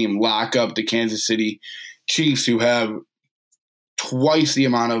Patriots team lock up the Kansas City Chiefs, who have twice the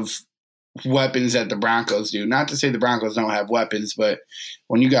amount of weapons that the Broncos do. Not to say the Broncos don't have weapons, but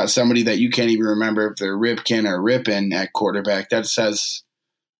when you got somebody that you can't even remember if they're Ripken or Rippin at quarterback, that says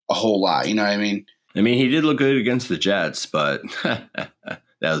a whole lot. You know what I mean? I mean, he did look good against the Jets, but that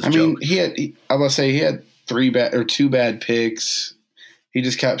was a joke. I will say he had 2 bad picks. He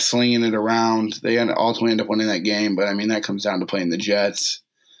just kept slinging it around. They ultimately end up winning that game, but I mean that comes down to playing the Jets.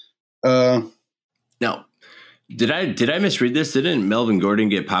 Now, Did I misread this? Didn't Melvin Gordon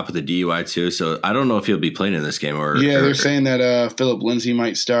get popped with a DUI too? So I don't know if he'll be playing in this game or. Yeah, they're saying that Philip Lindsay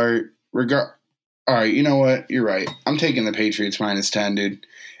might start. All right, you know what? You're right. I'm taking the Patriots -10, dude.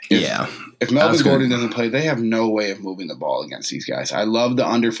 If Melvin Gordon doesn't play, they have no way of moving the ball against these guys. I love the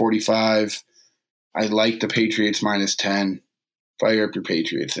under 45. I like the Patriots -10. Fire up your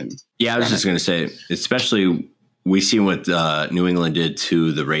Patriots. I was just going to say, especially we see what New England did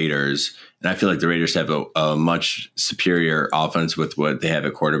to the Raiders. And I feel like the Raiders have a much superior offense with what they have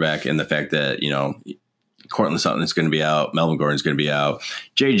at quarterback, and the fact that, Courtland Sutton is going to be out, Melvin Gordon is going to be out.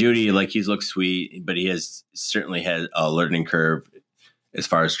 Jay Jeudy, he's looked sweet, but he has certainly had a learning curve as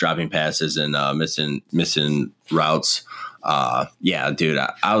far as dropping passes and missing routes. Dude,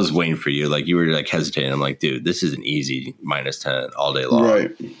 I was waiting for you. You were hesitating. I'm like, dude, this is an easy -10 all day long.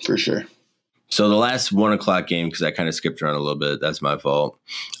 Right, for sure. So the last 1 o'clock game, because I kind of skipped around a little bit, that's my fault.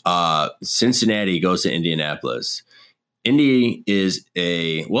 Cincinnati goes to Indianapolis. Indy is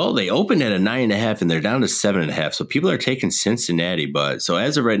they opened at a 9.5 and they're down to 7.5. So people are taking Cincinnati, but so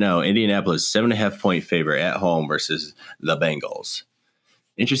as of right now, Indianapolis 7.5 point favorite at home versus the Bengals.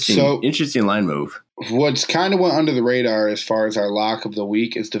 Interesting line move. What's kind of went under the radar as far as our lock of the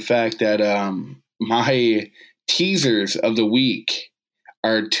week is the fact that my teasers of the week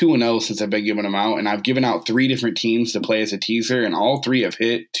are 2-0 since I've been giving them out, and I've given out 3 different teams to play as a teaser, and all 3 have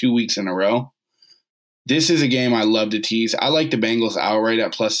hit 2 weeks in a row. This is a game I love to tease. I like the Bengals outright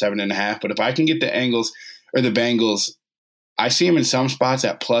at +7.5, but if I can get the Bengals, I see them in some spots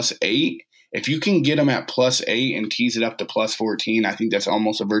at +8. If you can get them at +8 and tease it up to +14, I think that's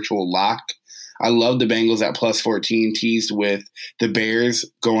almost a virtual lock. I love the Bengals at +14, teased with the Bears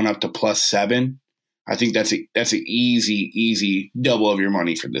going up to +7. I think that's an easy double of your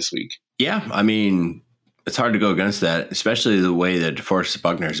money for this week. Yeah, I mean, it's hard to go against that, especially the way that DeForest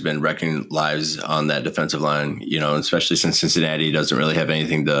Buckner has been wrecking lives on that defensive line, especially since Cincinnati doesn't really have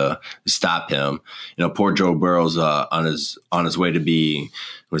anything to stop him. Poor Joe Burrow's on his way to be,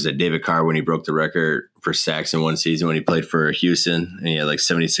 was it David Carr when he broke the record for sacks in one season when he played for Houston, and he had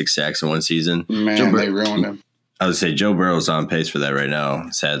 76 sacks in one season. Man, they ruined him. I would say Joe Burrow's on pace for that right now,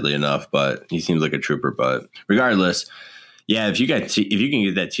 sadly enough, but he seems like a trooper. But regardless, yeah, if you can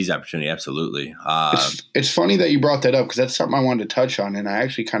get that tease opportunity, absolutely. It's funny that you brought that up because that's something I wanted to touch on, and I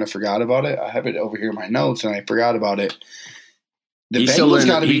actually kind of forgot about it. I have it over here in my notes, and I forgot about it. The Bengals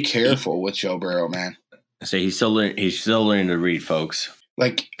got to be careful with Joe Burrow, man. He's still learning to read, folks.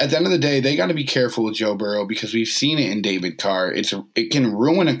 At the end of the day, they got to be careful with Joe Burrow because we've seen it in David Carr. It can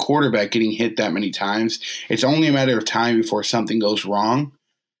ruin a quarterback getting hit that many times. It's only a matter of time before something goes wrong.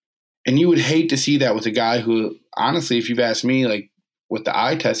 And you would hate to see that with a guy who, honestly, if you've asked me, with the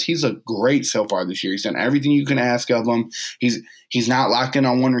eye test, he's looked great so far this year. He's done everything you can ask of him. He's not locked in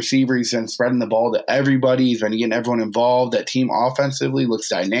on one receiver. He's been spreading the ball to everybody. He's been getting everyone involved. That team offensively looks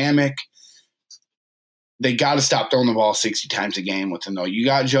dynamic. They got to stop throwing the ball 60 times a game with him, though. You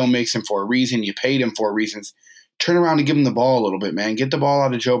got Joe Mixon for a reason. You paid him for reasons. Turn around and give him the ball a little bit, man. Get the ball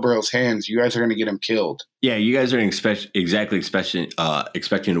out of Joe Burrow's hands. You guys are going to get him killed. Yeah, you guys are expecting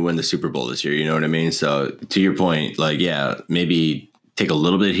to win the Super Bowl this year. You know what I mean? So to your point, maybe take a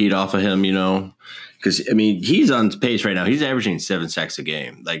little bit of heat off of him, because, he's on pace right now. He's averaging 7 sacks a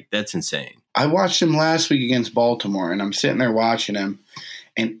game. That's insane. I watched him last week against Baltimore, and I'm sitting there watching him,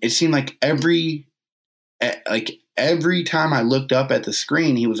 and it seemed like every time I looked up at the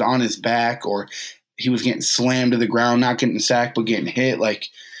screen, he was on his back or he was getting slammed to the ground, not getting sacked, but getting hit.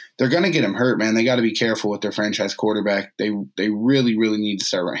 They're going to get him hurt, man. They got to be careful with their franchise quarterback. They really, really need to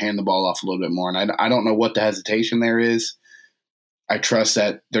start handing the ball off a little bit more. And I don't know what the hesitation there is. I trust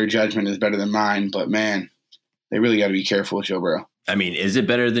that their judgment is better than mine, but man, they really got to be careful with Joe Burrow. Is it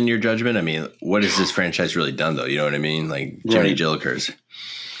better than your judgment? What has this franchise really done, though? You know what I mean? Johnny Jillikers.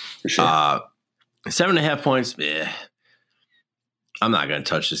 For sure. 7.5 points. I'm not going to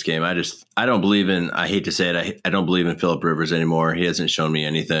touch this game. I don't believe in, I hate to say it, I don't believe in Phillip Rivers anymore. He hasn't shown me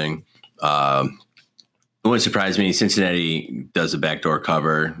anything. It wouldn't surprise me. Cincinnati does a backdoor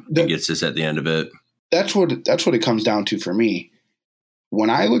cover and gets this at the end of it. That's what it comes down to for me.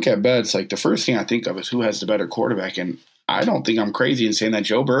 When I look at bets, the first thing I think of is who has the better quarterback. And I don't think I'm crazy in saying that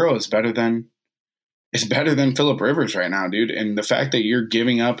Joe Burrow is better than Phillip Rivers right now, dude. And the fact that you're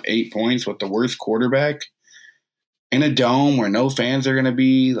giving up 8 points with the worst quarterback in a dome where no fans are going to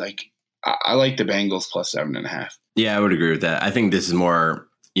be, I like the Bengals +7.5. Yeah, I would agree with that. I think this is more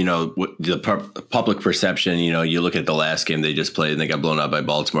the public perception, you look at the last game they just played and they got blown out by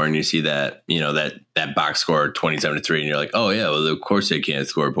Baltimore, and you see that, that box score 27-3, and you're like, oh yeah, well, of course they can't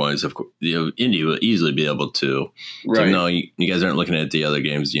score points. Of course, Indy will easily be able to. Right. No, you guys aren't looking at the other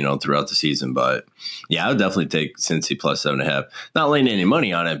games, throughout the season, but yeah, I would definitely take Cincy plus 7.5. Not laying any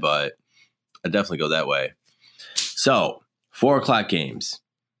money on it, but I'd definitely go that way. So 4:00 games.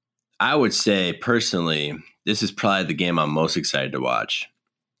 I would say personally, this is probably the game I'm most excited to watch.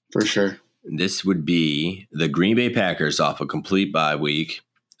 For sure. This would be the Green Bay Packers off a complete bye week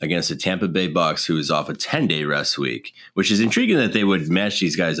against the Tampa Bay Bucks, who is off a 10-day rest week, which is intriguing that they would match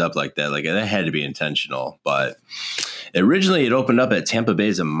these guys up like that. Like, that had to be intentional. But originally it opened up at Tampa Bay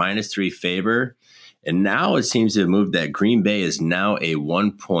as a -3 favor, and now it seems to have moved that Green Bay is now a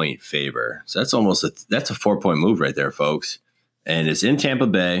 1-point favor. So that's a 4-point move right there, folks. And it's in Tampa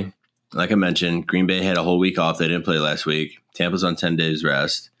Bay. Like I mentioned, Green Bay had a whole week off. They didn't play last week. Tampa's on 10 days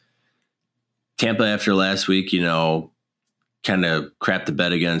rest. Tampa, after last week, kind of crapped the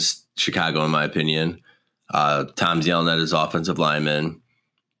bed against Chicago, in my opinion. Tom's yelling at his offensive lineman.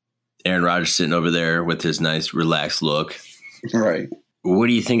 Aaron Rodgers sitting over there with his nice, relaxed look. Right. What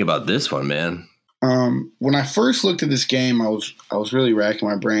do you think about this one, man? When I first looked at this game, I was really racking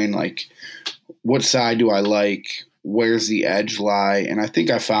my brain, like, what side do I like? Where's the edge lie? And I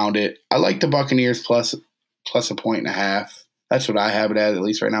think I found it. I like the Buccaneers plus 1.5. That's what I have it at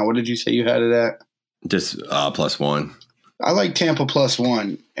least right now. What did you say you had it at? Just +1. I like Tampa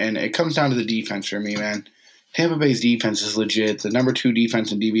 +1, and it comes down to the defense for me, man. Tampa Bay's defense is legit. The number 2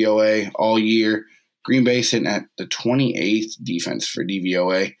 defense in DVOA all year. Green Bay sitting at the 28th defense for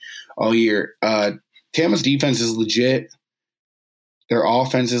DVOA all year. Tampa's defense is legit. Their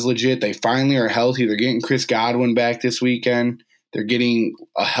offense is legit. They finally are healthy. They're getting Chris Godwin back this weekend. They're getting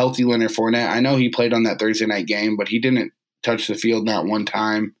a healthy Leonard Fournette. I know he played on that Thursday night game, but he didn't touch the field not one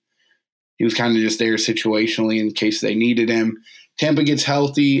time. He was kind of just there situationally in case they needed him. Tampa gets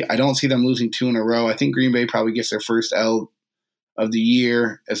healthy. I don't see them losing 2 in a row. I think Green Bay probably gets their first L of the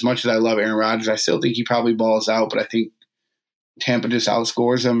year. As much as I love Aaron Rodgers, I still think he probably balls out, but I think Tampa just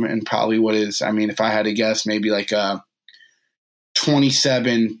outscores them, and probably if I had to guess, maybe like a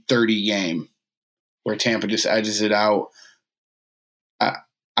 27-30 game where Tampa just edges it out.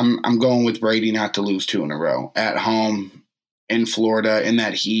 I'm going with Brady not to lose 2 in a row at home in Florida in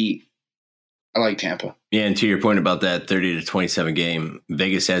that heat. I like Tampa. Yeah, and to your point about that 30-27 game,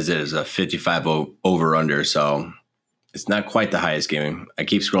 Vegas has it as a 55 over-under, so it's not quite the highest game. I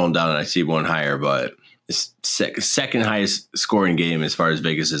keep scrolling down and I see one higher, but it's second highest scoring game as far as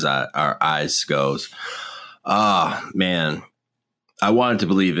Vegas' our eyes goes. Man, I wanted to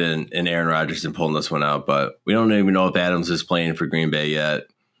believe in Aaron Rodgers and pulling this one out, but we don't even know if Adams is playing for Green Bay yet.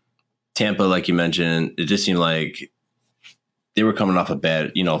 Tampa, like you mentioned, it just seemed like they were coming off a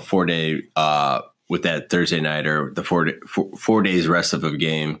bad, 4-day with that Thursday night or the 4 days rest of a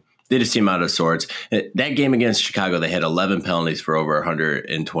game. They just seem out of sorts. That game against Chicago, they had 11 penalties for over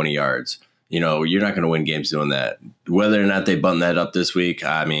 120 yards. You're not going to win games doing that. Whether or not they button that up this week,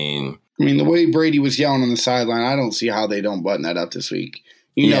 I mean, the way Brady was yelling on the sideline, I don't see how they don't button that up this week.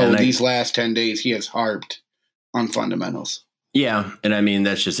 These last 10 days, he has harped on fundamentals. Yeah, and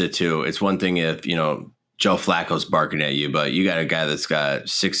that's just it too. It's one thing if, Joe Flacco's barking at you, but you got a guy that's got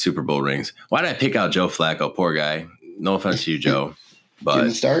 6 Super Bowl rings. Why did I pick out Joe Flacco? Poor guy. No offense to you, Joe. But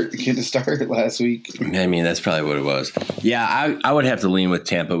Getting started last week. That's probably what it was. Yeah, I would have to lean with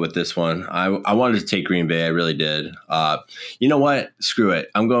Tampa with this one. I wanted to take Green Bay. I really did. You know what? Screw it.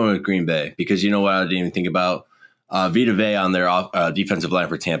 I'm going with Green Bay because you know what I didn't even think about? Vita Vea on their defensive line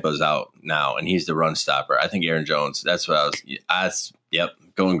for Tampa is out now, and he's the run stopper. I think Aaron Jones. That's what yep,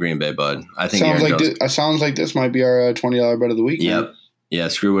 going Green Bay, bud. I think sounds like this might be our $20 bet of the week. Yep. Man. Yeah,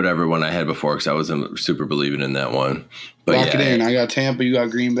 screw whatever one I had before because I wasn't super believing in that one. But lock it in. I got Tampa. You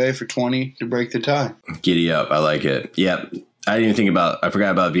got Green Bay for 20 to break the tie. Giddy up. I like it. Yep. I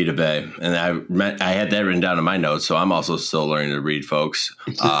forgot about Vita Vea, and I had that written down in my notes, so I'm also still learning to read, folks.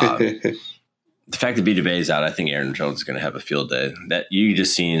 The fact that Vita Vea is out, I think Aaron Jones is going to have a field day. That you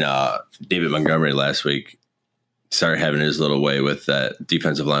just seen David Montgomery last week start having his little way with that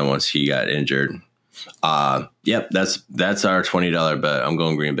defensive line once he got injured. Yep, that's our $20 bet. I'm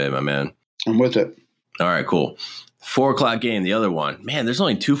going Green Bay, my man. I'm with it. All right, cool. 4:00 game, the other one. Man, there's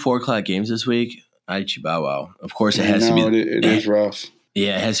only 2 4:00 games this week. Wow. Of course, it has to be. It is rough.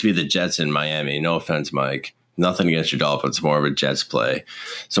 Yeah, it has to be the Jets in Miami. No offense, Mike. Nothing against your Dolphins. More of a Jets play.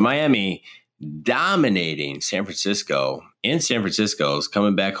 So Miami dominating San Francisco. In San Francisco's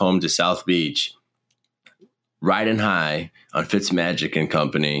coming back home to South Beach, riding high on Fitzmagic and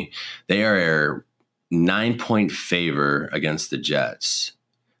company. They are a 9-point favor against the Jets.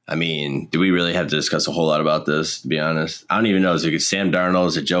 I mean, do we really have to discuss a whole lot about this, to be honest? I don't even know. Is it Sam Darnold?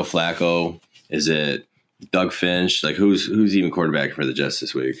 Is it Joe Flacco? Is it Doug Finch? Like, who's even quarterback for the Jets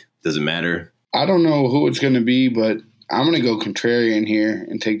this week? Does it matter? I don't know who it's going to be, but I'm going to go contrarian here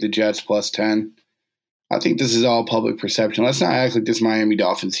and take the Jets plus 10. I think this is all public perception. Let's not act like this Miami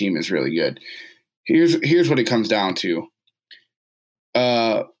Dolphins team is really good. Here's what it comes down to.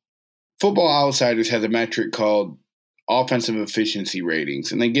 Football Outsiders has a metric called offensive efficiency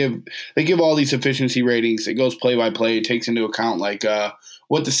ratings, and they give all these efficiency ratings. It goes play by play. It takes into account like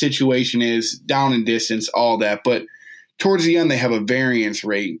what the situation is, down and distance, all that. But towards the end, they have a variance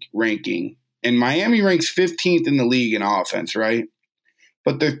ranking, and Miami ranks 15th in the league in offense, right?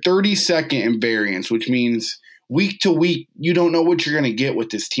 But they're 32nd in variance, which means week to week you don't know what you're going to get with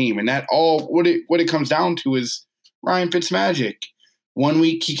this team, and that all what it comes down to is Ryan Fitzmagic. 1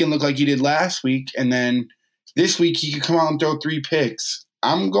 week he can look like he did last week, and then this week he could come out and throw 3 picks.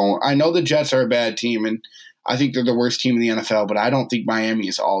 I know the Jets are a bad team, and I think they're the worst team in the NFL, but I don't think Miami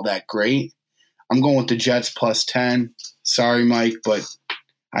is all that great. I'm going with the Jets plus 10. Sorry, Mike, but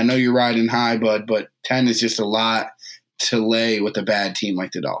I know you're riding high, bud, but 10 is just a lot to lay with a bad team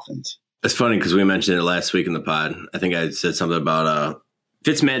like the Dolphins. It's funny because we mentioned it last week in the pod. I think I said something about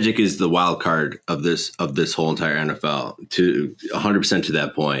Fitzmagic is the wild card of this whole entire NFL to 100% to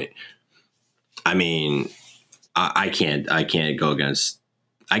that point. I mean, I can't go against.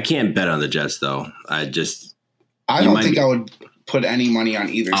 I can't bet on the Jets though. I don't think I would put any money on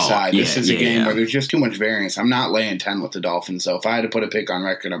either side. This is a game where there's just too much variance. I'm not laying 10 with the Dolphins. So if I had to put a pick on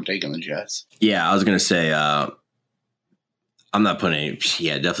record, I'm taking the Jets. Yeah, I was gonna say I'm not putting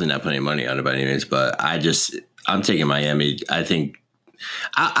definitely not putting money on it by any means, but I'm taking Miami. I think.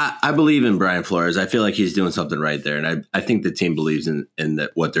 I believe in Brian Flores. I feel like he's doing something right there, and I think the team believes in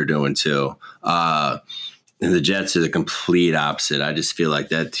what they're doing too. And the Jets are the complete opposite. I just feel like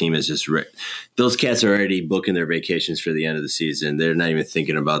that team is just those cats are already booking their vacations for the end of the season. They're not even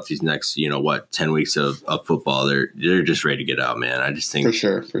thinking about these next 10 weeks of football. They're just ready to get out, man. I just think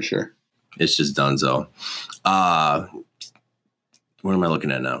for sure it's just donezo. What am I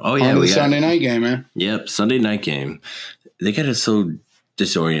looking at now? Oh yeah, we got Sunday night game, man. Yep, Sunday night game. They got it so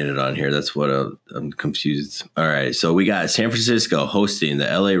disoriented on here. That's what I'm confused. All right, so we got San Francisco hosting the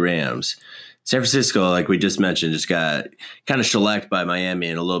LA Rams. San Francisco, like we just mentioned, just got kind of shellacked by Miami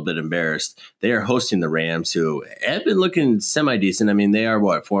and a little bit embarrassed. They are hosting the Rams, who have been looking semi-decent. I mean, they are,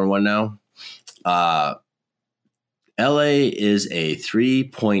 4-1 now? LA is a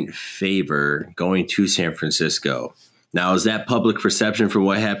 3-point favor going to San Francisco. Now, is that public perception from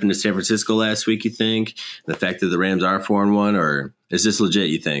what happened to San Francisco last week, you think? The fact that the Rams are 4-1, or is this legit,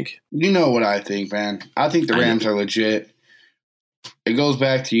 you think? You know what I think, man. I think the Rams are legit. It goes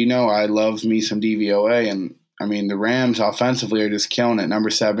back to, I love me some DVOA. And, I mean, the Rams offensively are just killing it. Number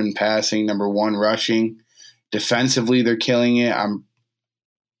 7 passing, number 1 rushing. Defensively, they're killing it.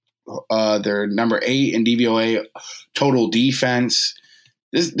 They're number 8 in DVOA total defense.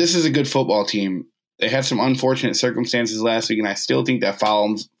 This is a good football team. They had some unfortunate circumstances last week, and I still think that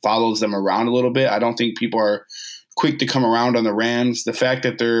follows them around a little bit. I don't think people are quick to come around on the Rams. The fact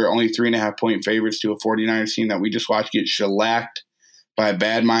that they're only 3.5-point favorites to a 49ers team that we just watched get shellacked by a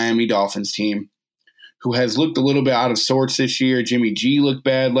bad Miami Dolphins team who has looked a little bit out of sorts this year. Jimmy G looked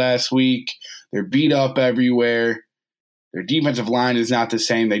bad last week. They're beat up everywhere. Their defensive line is not the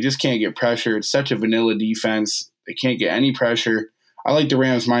same. They just can't get pressure. It's such a vanilla defense. They can't get any pressure. I like the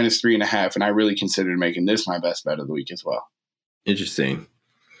Rams minus 3.5, and I really considered making this my best bet of the week as well. Interesting.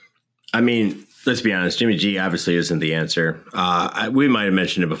 I mean, let's be honest. Jimmy G obviously isn't the answer. We might have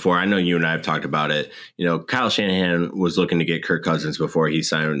mentioned it before. I know you and I have talked about it. Kyle Shanahan was looking to get Kirk Cousins before he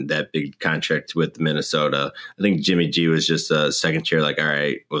signed that big contract with Minnesota. I think Jimmy G was just a second tier, like, all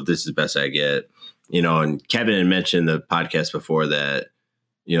right, well, this is the best I get. And Kevin had mentioned the podcast before that,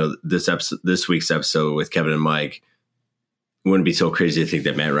 this week's episode with Kevin and Mike, wouldn't be so crazy to think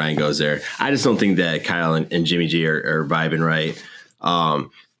that Matt Ryan goes there. I just don't think that Kyle and Jimmy G are vibing right.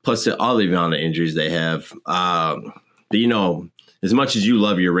 Plus all the amount of injuries they have. But as much as you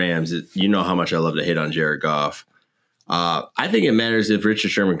love your Rams, you know how much I love to hit on Jared Goff. I think it matters if Richard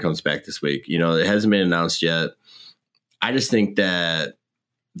Sherman comes back this week. It hasn't been announced yet. I just think that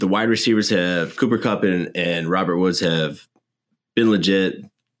the wide receivers Cooper Kupp and Robert Woods have been legit.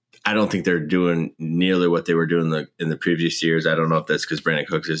 I don't think they're doing nearly what they were doing in the previous years. I don't know if that's because Brandon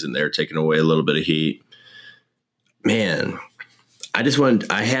Cooks isn't there, taking away a little bit of heat. Man, I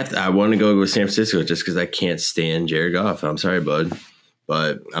want to go with San Francisco just because I can't stand Jared Goff. I'm sorry, bud,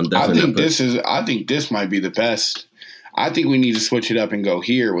 but I'm definitely. I think this might be the best. I think we need to switch it up and go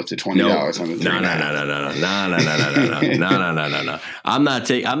here with the $20 on the 3.5. No.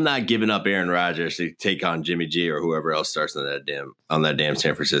 I'm not giving up Aaron Rodgers to take on Jimmy G or whoever else starts on that damn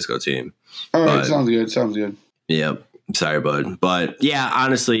San Francisco team. All right, sounds good. Yeah, sorry, bud. But yeah,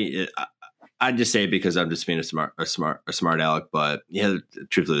 honestly, I just say it because I'm just being a smart aleck. But yeah,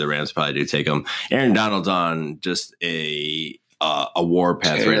 truthfully, the Rams probably do take him. Aaron Donald's on just a war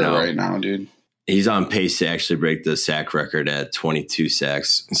path right now, dude. He's on pace to actually break the sack record at 22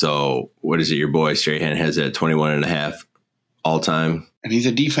 sacks. So what is it? Your boy Strahan has it at 21.5 all time. And he's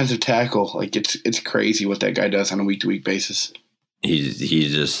a defensive tackle. Like it's crazy what that guy does on a week-to-week basis.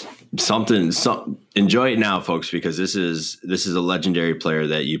 He's just something. Enjoy it now, folks, because this is a legendary player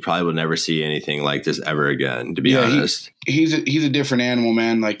that you probably will never see anything like this ever again. To be honest, he's a different animal,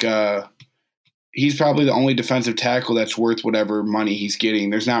 man. Like he's probably the only defensive tackle that's worth whatever money he's getting.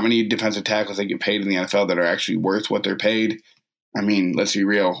 There's not many defensive tackles that get paid in the NFL that are actually worth what they're paid. I mean, let's be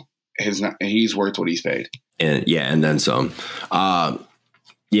real. He's worth what he's paid. And then some.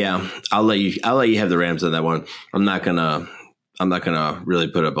 Yeah, I'll let you have the Rams on that one. I'm not gonna really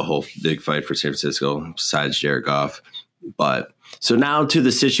put up a whole big fight for San Francisco besides Jared Goff. But so now to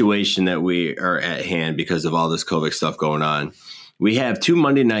the situation that we are at hand because of all this COVID stuff going on. We have 2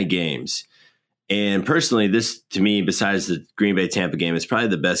 Monday night games. And personally, this, to me, besides the Green Bay-Tampa game, is probably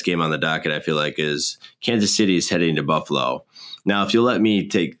the best game on the docket, I feel like, is Kansas City is heading to Buffalo. Now, if you'll let me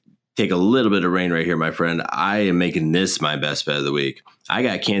take a little bit of rain right here, my friend, I am making this my best bet of the week. I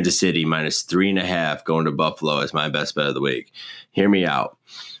got Kansas City minus 3.5 going to Buffalo as my best bet of the week. Hear me out.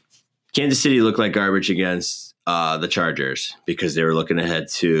 Kansas City looked like garbage against the Chargers because they were looking ahead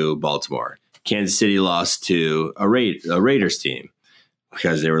to Baltimore. Kansas City lost to a Raiders team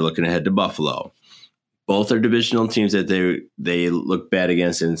because they were looking ahead to Buffalo. Both are divisional teams that they look bad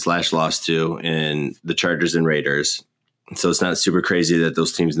against and / lost to, in the Chargers and Raiders. So it's not super crazy that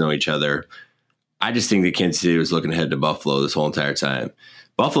those teams know each other. I just think that Kansas City was looking ahead to Buffalo this whole entire time.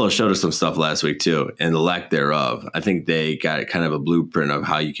 Buffalo showed us some stuff last week too, and the lack thereof. I think they got kind of a blueprint of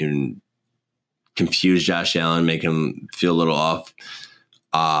how you can confuse Josh Allen, make him feel a little off,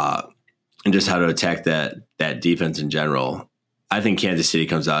 and just how to attack that defense in general. I think Kansas City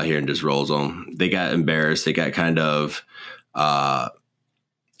comes out here and just rolls them. They got embarrassed. They got kind of, I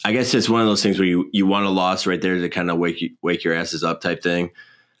guess it's one of those things where you want a loss right there to kind of wake your asses up type thing.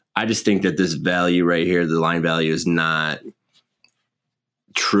 I just think that this value right here, the line value, is not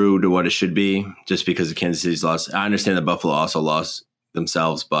true to what it should be just because of Kansas City's loss. I understand that Buffalo also lost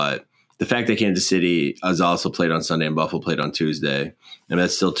themselves, but the fact that Kansas City has also played on Sunday and Buffalo played on Tuesday, and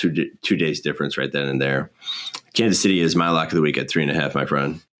that's still two days difference right then and there. Kansas City is my lock of the week at 3.5, my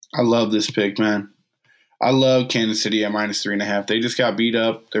friend. I love this pick, man. I love Kansas City at minus 3.5. They just got beat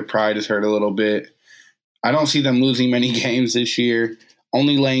up. Their pride is hurt a little bit. I don't see them losing many games this year.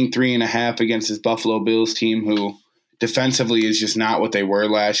 Only laying 3.5 against this Buffalo Bills team, who defensively is just not what they were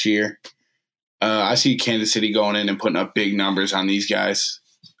last year. I see Kansas City going in and putting up big numbers on these guys.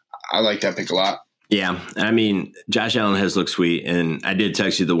 I like that pick a lot. Yeah, I mean, Josh Allen has looked sweet, and I did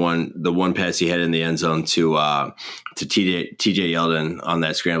text you the one pass he had in the end zone to TJ Yeldon on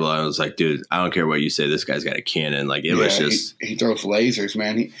that scramble. I was like, dude, I don't care what you say. This guy's got a cannon. Like it was just he throws lasers,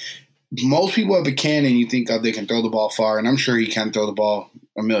 man. Most people have a cannon. You think they can throw the ball far, and I'm sure he can throw the ball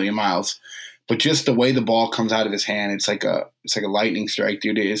a million miles. But just the way the ball comes out of his hand, it's like a lightning strike,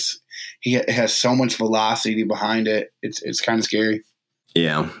 dude. It has so much velocity behind it. It's kind of scary.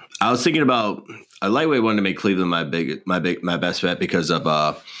 Yeah, I was thinking about a lightweight one to make Cleveland my best bet because of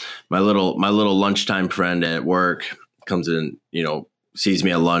my little lunchtime friend at work comes in, sees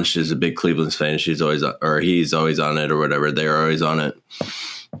me at lunch, is a big Cleveland fan. He's always on it or whatever. They're always on it.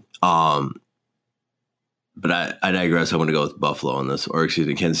 But I digress. I want to go with Buffalo on this, or excuse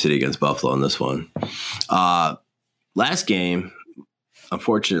me, Kansas City against Buffalo on this one. Last game,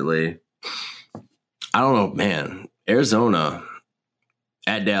 unfortunately, I don't know, man. Arizona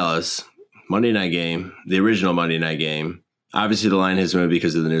at Dallas, Monday night game, the original Monday night game. Obviously, the line has moved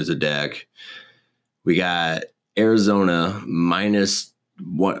because of the news of Dak. We got Arizona minus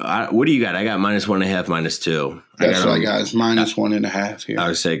one. What do you got? I got minus 1.5, minus 2. That's what I got. It's minus 1.5 here. I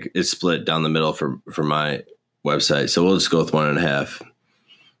would say it's split down the middle for my website, so we'll just go with 1.5.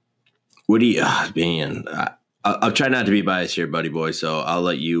 What do you? Man, I'll try not to be biased here, buddy boy. So I'll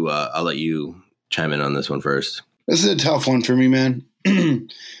let you chime in on this one first. This is a tough one for me, man.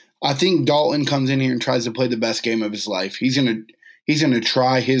 I think Dalton comes in here and tries to play the best game of his life. He's gonna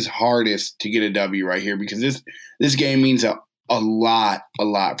try his hardest to get a W right here because this game means a lot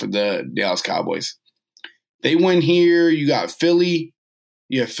for the Dallas Cowboys. They win here. You got Philly.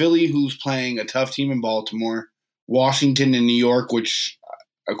 You have Philly, who's playing a tough team in Baltimore, Washington and New York, which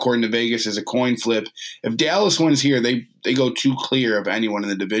according to Vegas is a coin flip. If Dallas wins here, they go 2 clear of anyone in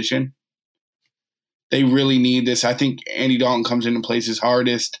the division. They really need this. I think Andy Dalton comes in and plays his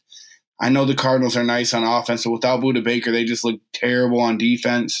hardest. I know the Cardinals are nice on offense, but without Budda Baker, they just look terrible on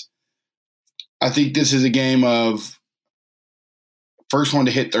defense. I think this is a game of first one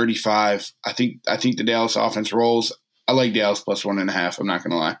to hit 35. I think the Dallas offense rolls. I like Dallas plus 1.5. I'm not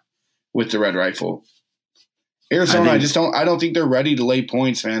going to lie, with the red rifle. Arizona, I don't think they're ready to lay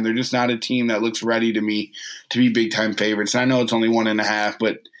points, man. They're just not a team that looks ready to me to be big time favorites. And I know it's only 1.5,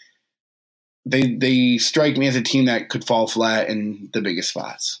 but they strike me as a team that could fall flat in the biggest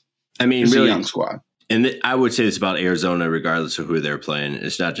spots. I mean, it's really a young squad. And I would say it's about Arizona, regardless of who they're playing.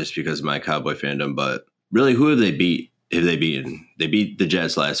 It's not just because of my Cowboy fandom, but really, who have they beat? They beat the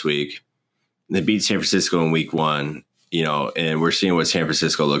Jets last week. They beat San Francisco in week 1, and we're seeing what San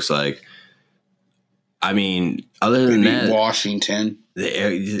Francisco looks like. I mean, other than that, Washington.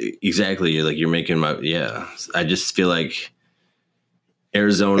 Exactly. You're making I just feel like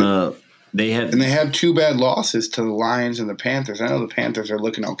Arizona, they have 2 bad losses to the Lions and the Panthers. I know the Panthers are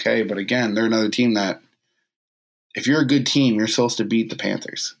looking okay, but again, they're another team that if you're a good team, you're supposed to beat the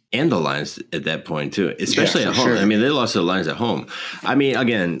Panthers. And the Lions at that point, too, especially at home. Sure. I mean, they lost to the Lions at home. I mean,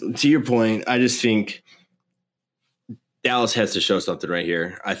 again, to your point, I just think Dallas has to show something right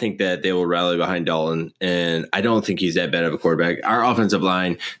here. I think that they will rally behind Dalton, and I don't think he's that bad of a quarterback. Our offensive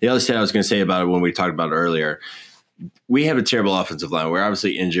line, the other thing I was going to say about it when we talked about it earlier, we have a terrible offensive line. We're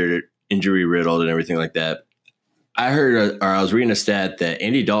obviously injury riddled and everything like that. I was reading a stat that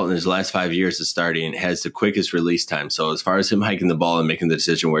Andy Dalton, his last 5 years of starting, has the quickest release time. So as far as him hiking the ball and making the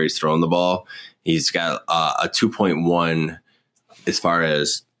decision where he's throwing the ball, he's got a 2.1 as far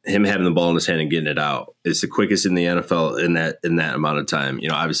as him having the ball in his hand and getting it out. It's the quickest in the NFL in that amount of time.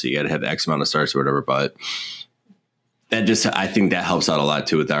 Obviously you got to have X amount of starts or whatever, but I think that helps out a lot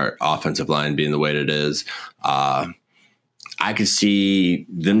too with our offensive line being the way that it is. I could see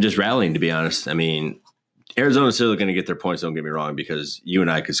them just rallying, to be honest. I mean, Arizona's still going to get their points, don't get me wrong, because you and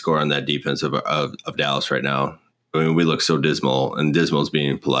I could score on that defense of Dallas right now. I mean, we look so dismal, and dismal is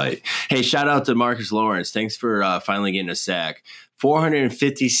being polite. Hey, shout out to Marcus Lawrence. Thanks for finally getting a sack.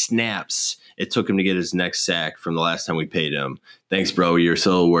 450 snaps it took him to get his next sack from the last time we paid him. Thanks, bro. You're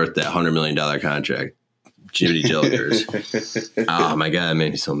so worth that $100 million contract. Jimmy Jillikers. Oh, my God. It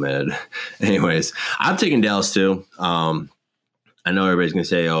made me so mad. Anyways, I'm taking Dallas, too. I know everybody's going to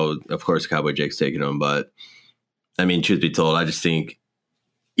say, oh, of course, Cowboy Jake's taking him. But, I mean, truth be told, I just think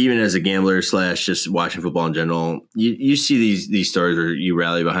even as a gambler / just watching football in general, you see these stories where you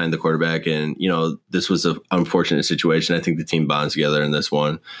rally behind the quarterback. And, this was an unfortunate situation. I think the team bonds together in this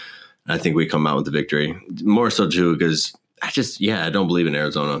one. I think we come out with the victory. More so, too, because I don't believe in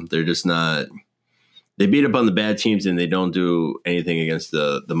Arizona. They're just not – they beat up on the bad teams and they don't do anything against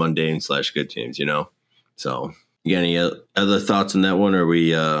the mundane / good teams, So – you got any other thoughts on that one? Or are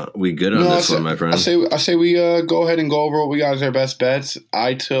we good on this one, my friend? I say we go ahead and go over what we got as our best bets.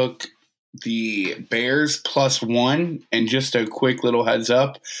 I took the Bears +1, and just a quick little heads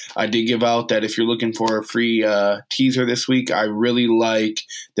up, I did give out that if you're looking for a free teaser this week, I really like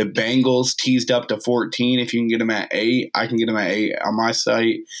the Bengals teased up to 14. If you can get them at 8, I can get them at 8 on my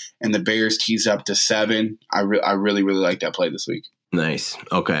site, and the Bears teased up to 7. I really, really like that play this week. Nice.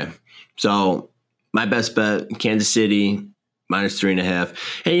 Okay. So my best bet, Kansas City, -3.5.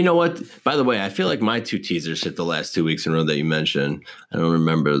 Hey, you know what? By the way, I feel like my 2 teasers hit the last 2 weeks in a row that you mentioned. I don't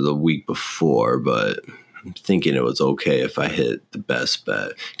remember the week before, but I'm thinking it was okay if I hit the best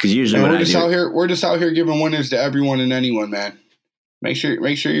bet. Because usually we're just out here giving winners to everyone and anyone, man. Make sure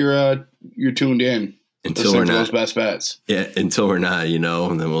you're tuned in. Until we're not those best bets. Yeah, until we're not,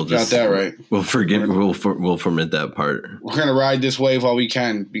 and then we'll just got that right. We'll forget. We'll ferment that part. We're gonna ride this wave while we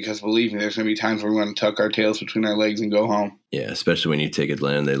can, because believe me, there's gonna be times where we're gonna tuck our tails between our legs and go home. Yeah, especially when you take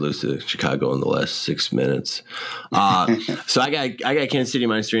Atlanta and they lose to Chicago in the last 6 minutes. So I got Kansas City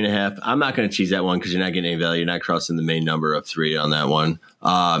 -3.5. I'm not gonna tease that one because you're not getting any value. You're not crossing the main number of 3 on that one.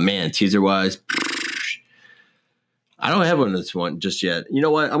 Man, teaser wise, I don't have one this one just yet. You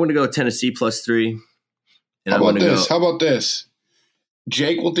know what? I'm gonna go Tennessee +3. How about this?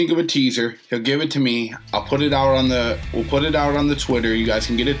 Jake will think of a teaser. He'll give it to me. We'll put it out on the Twitter. You guys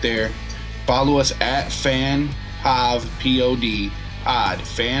can get it there. Follow us at FanPovPod.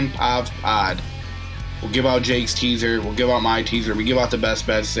 FanPovPod. We'll give out Jake's teaser. We'll give out my teaser. We give out the best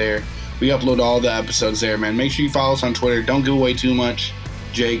bets there. We upload all the episodes there, man. Make sure you follow us on Twitter. Don't give away too much.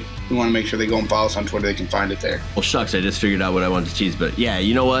 Jake, we want to make sure they go and follow us on Twitter. They can find it there. Well, shucks. I just figured out what I wanted to tease. But, yeah,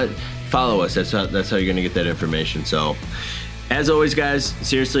 you know what? Follow us. That's how you're going to get that information. So, As always, guys,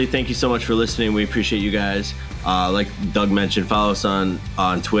 seriously, thank you so much for listening. We appreciate you guys. Like Doug mentioned, follow us on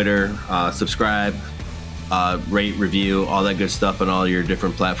Twitter, subscribe, rate, review, all that good stuff on all your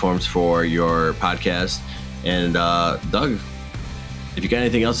different platforms for your podcast. And Doug, if you got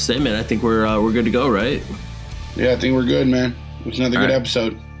anything else to say, man, I think we're good to go, right? Yeah, I think we're good, man. It was another good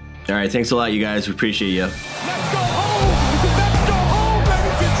episode. All right, thanks a lot, you guys. We appreciate you. Let's go home! Let's go home,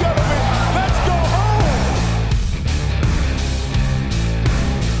 ladies and gentlemen! Let's go home!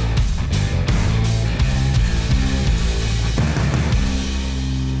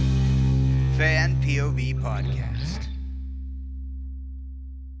 Fan POV Podcast.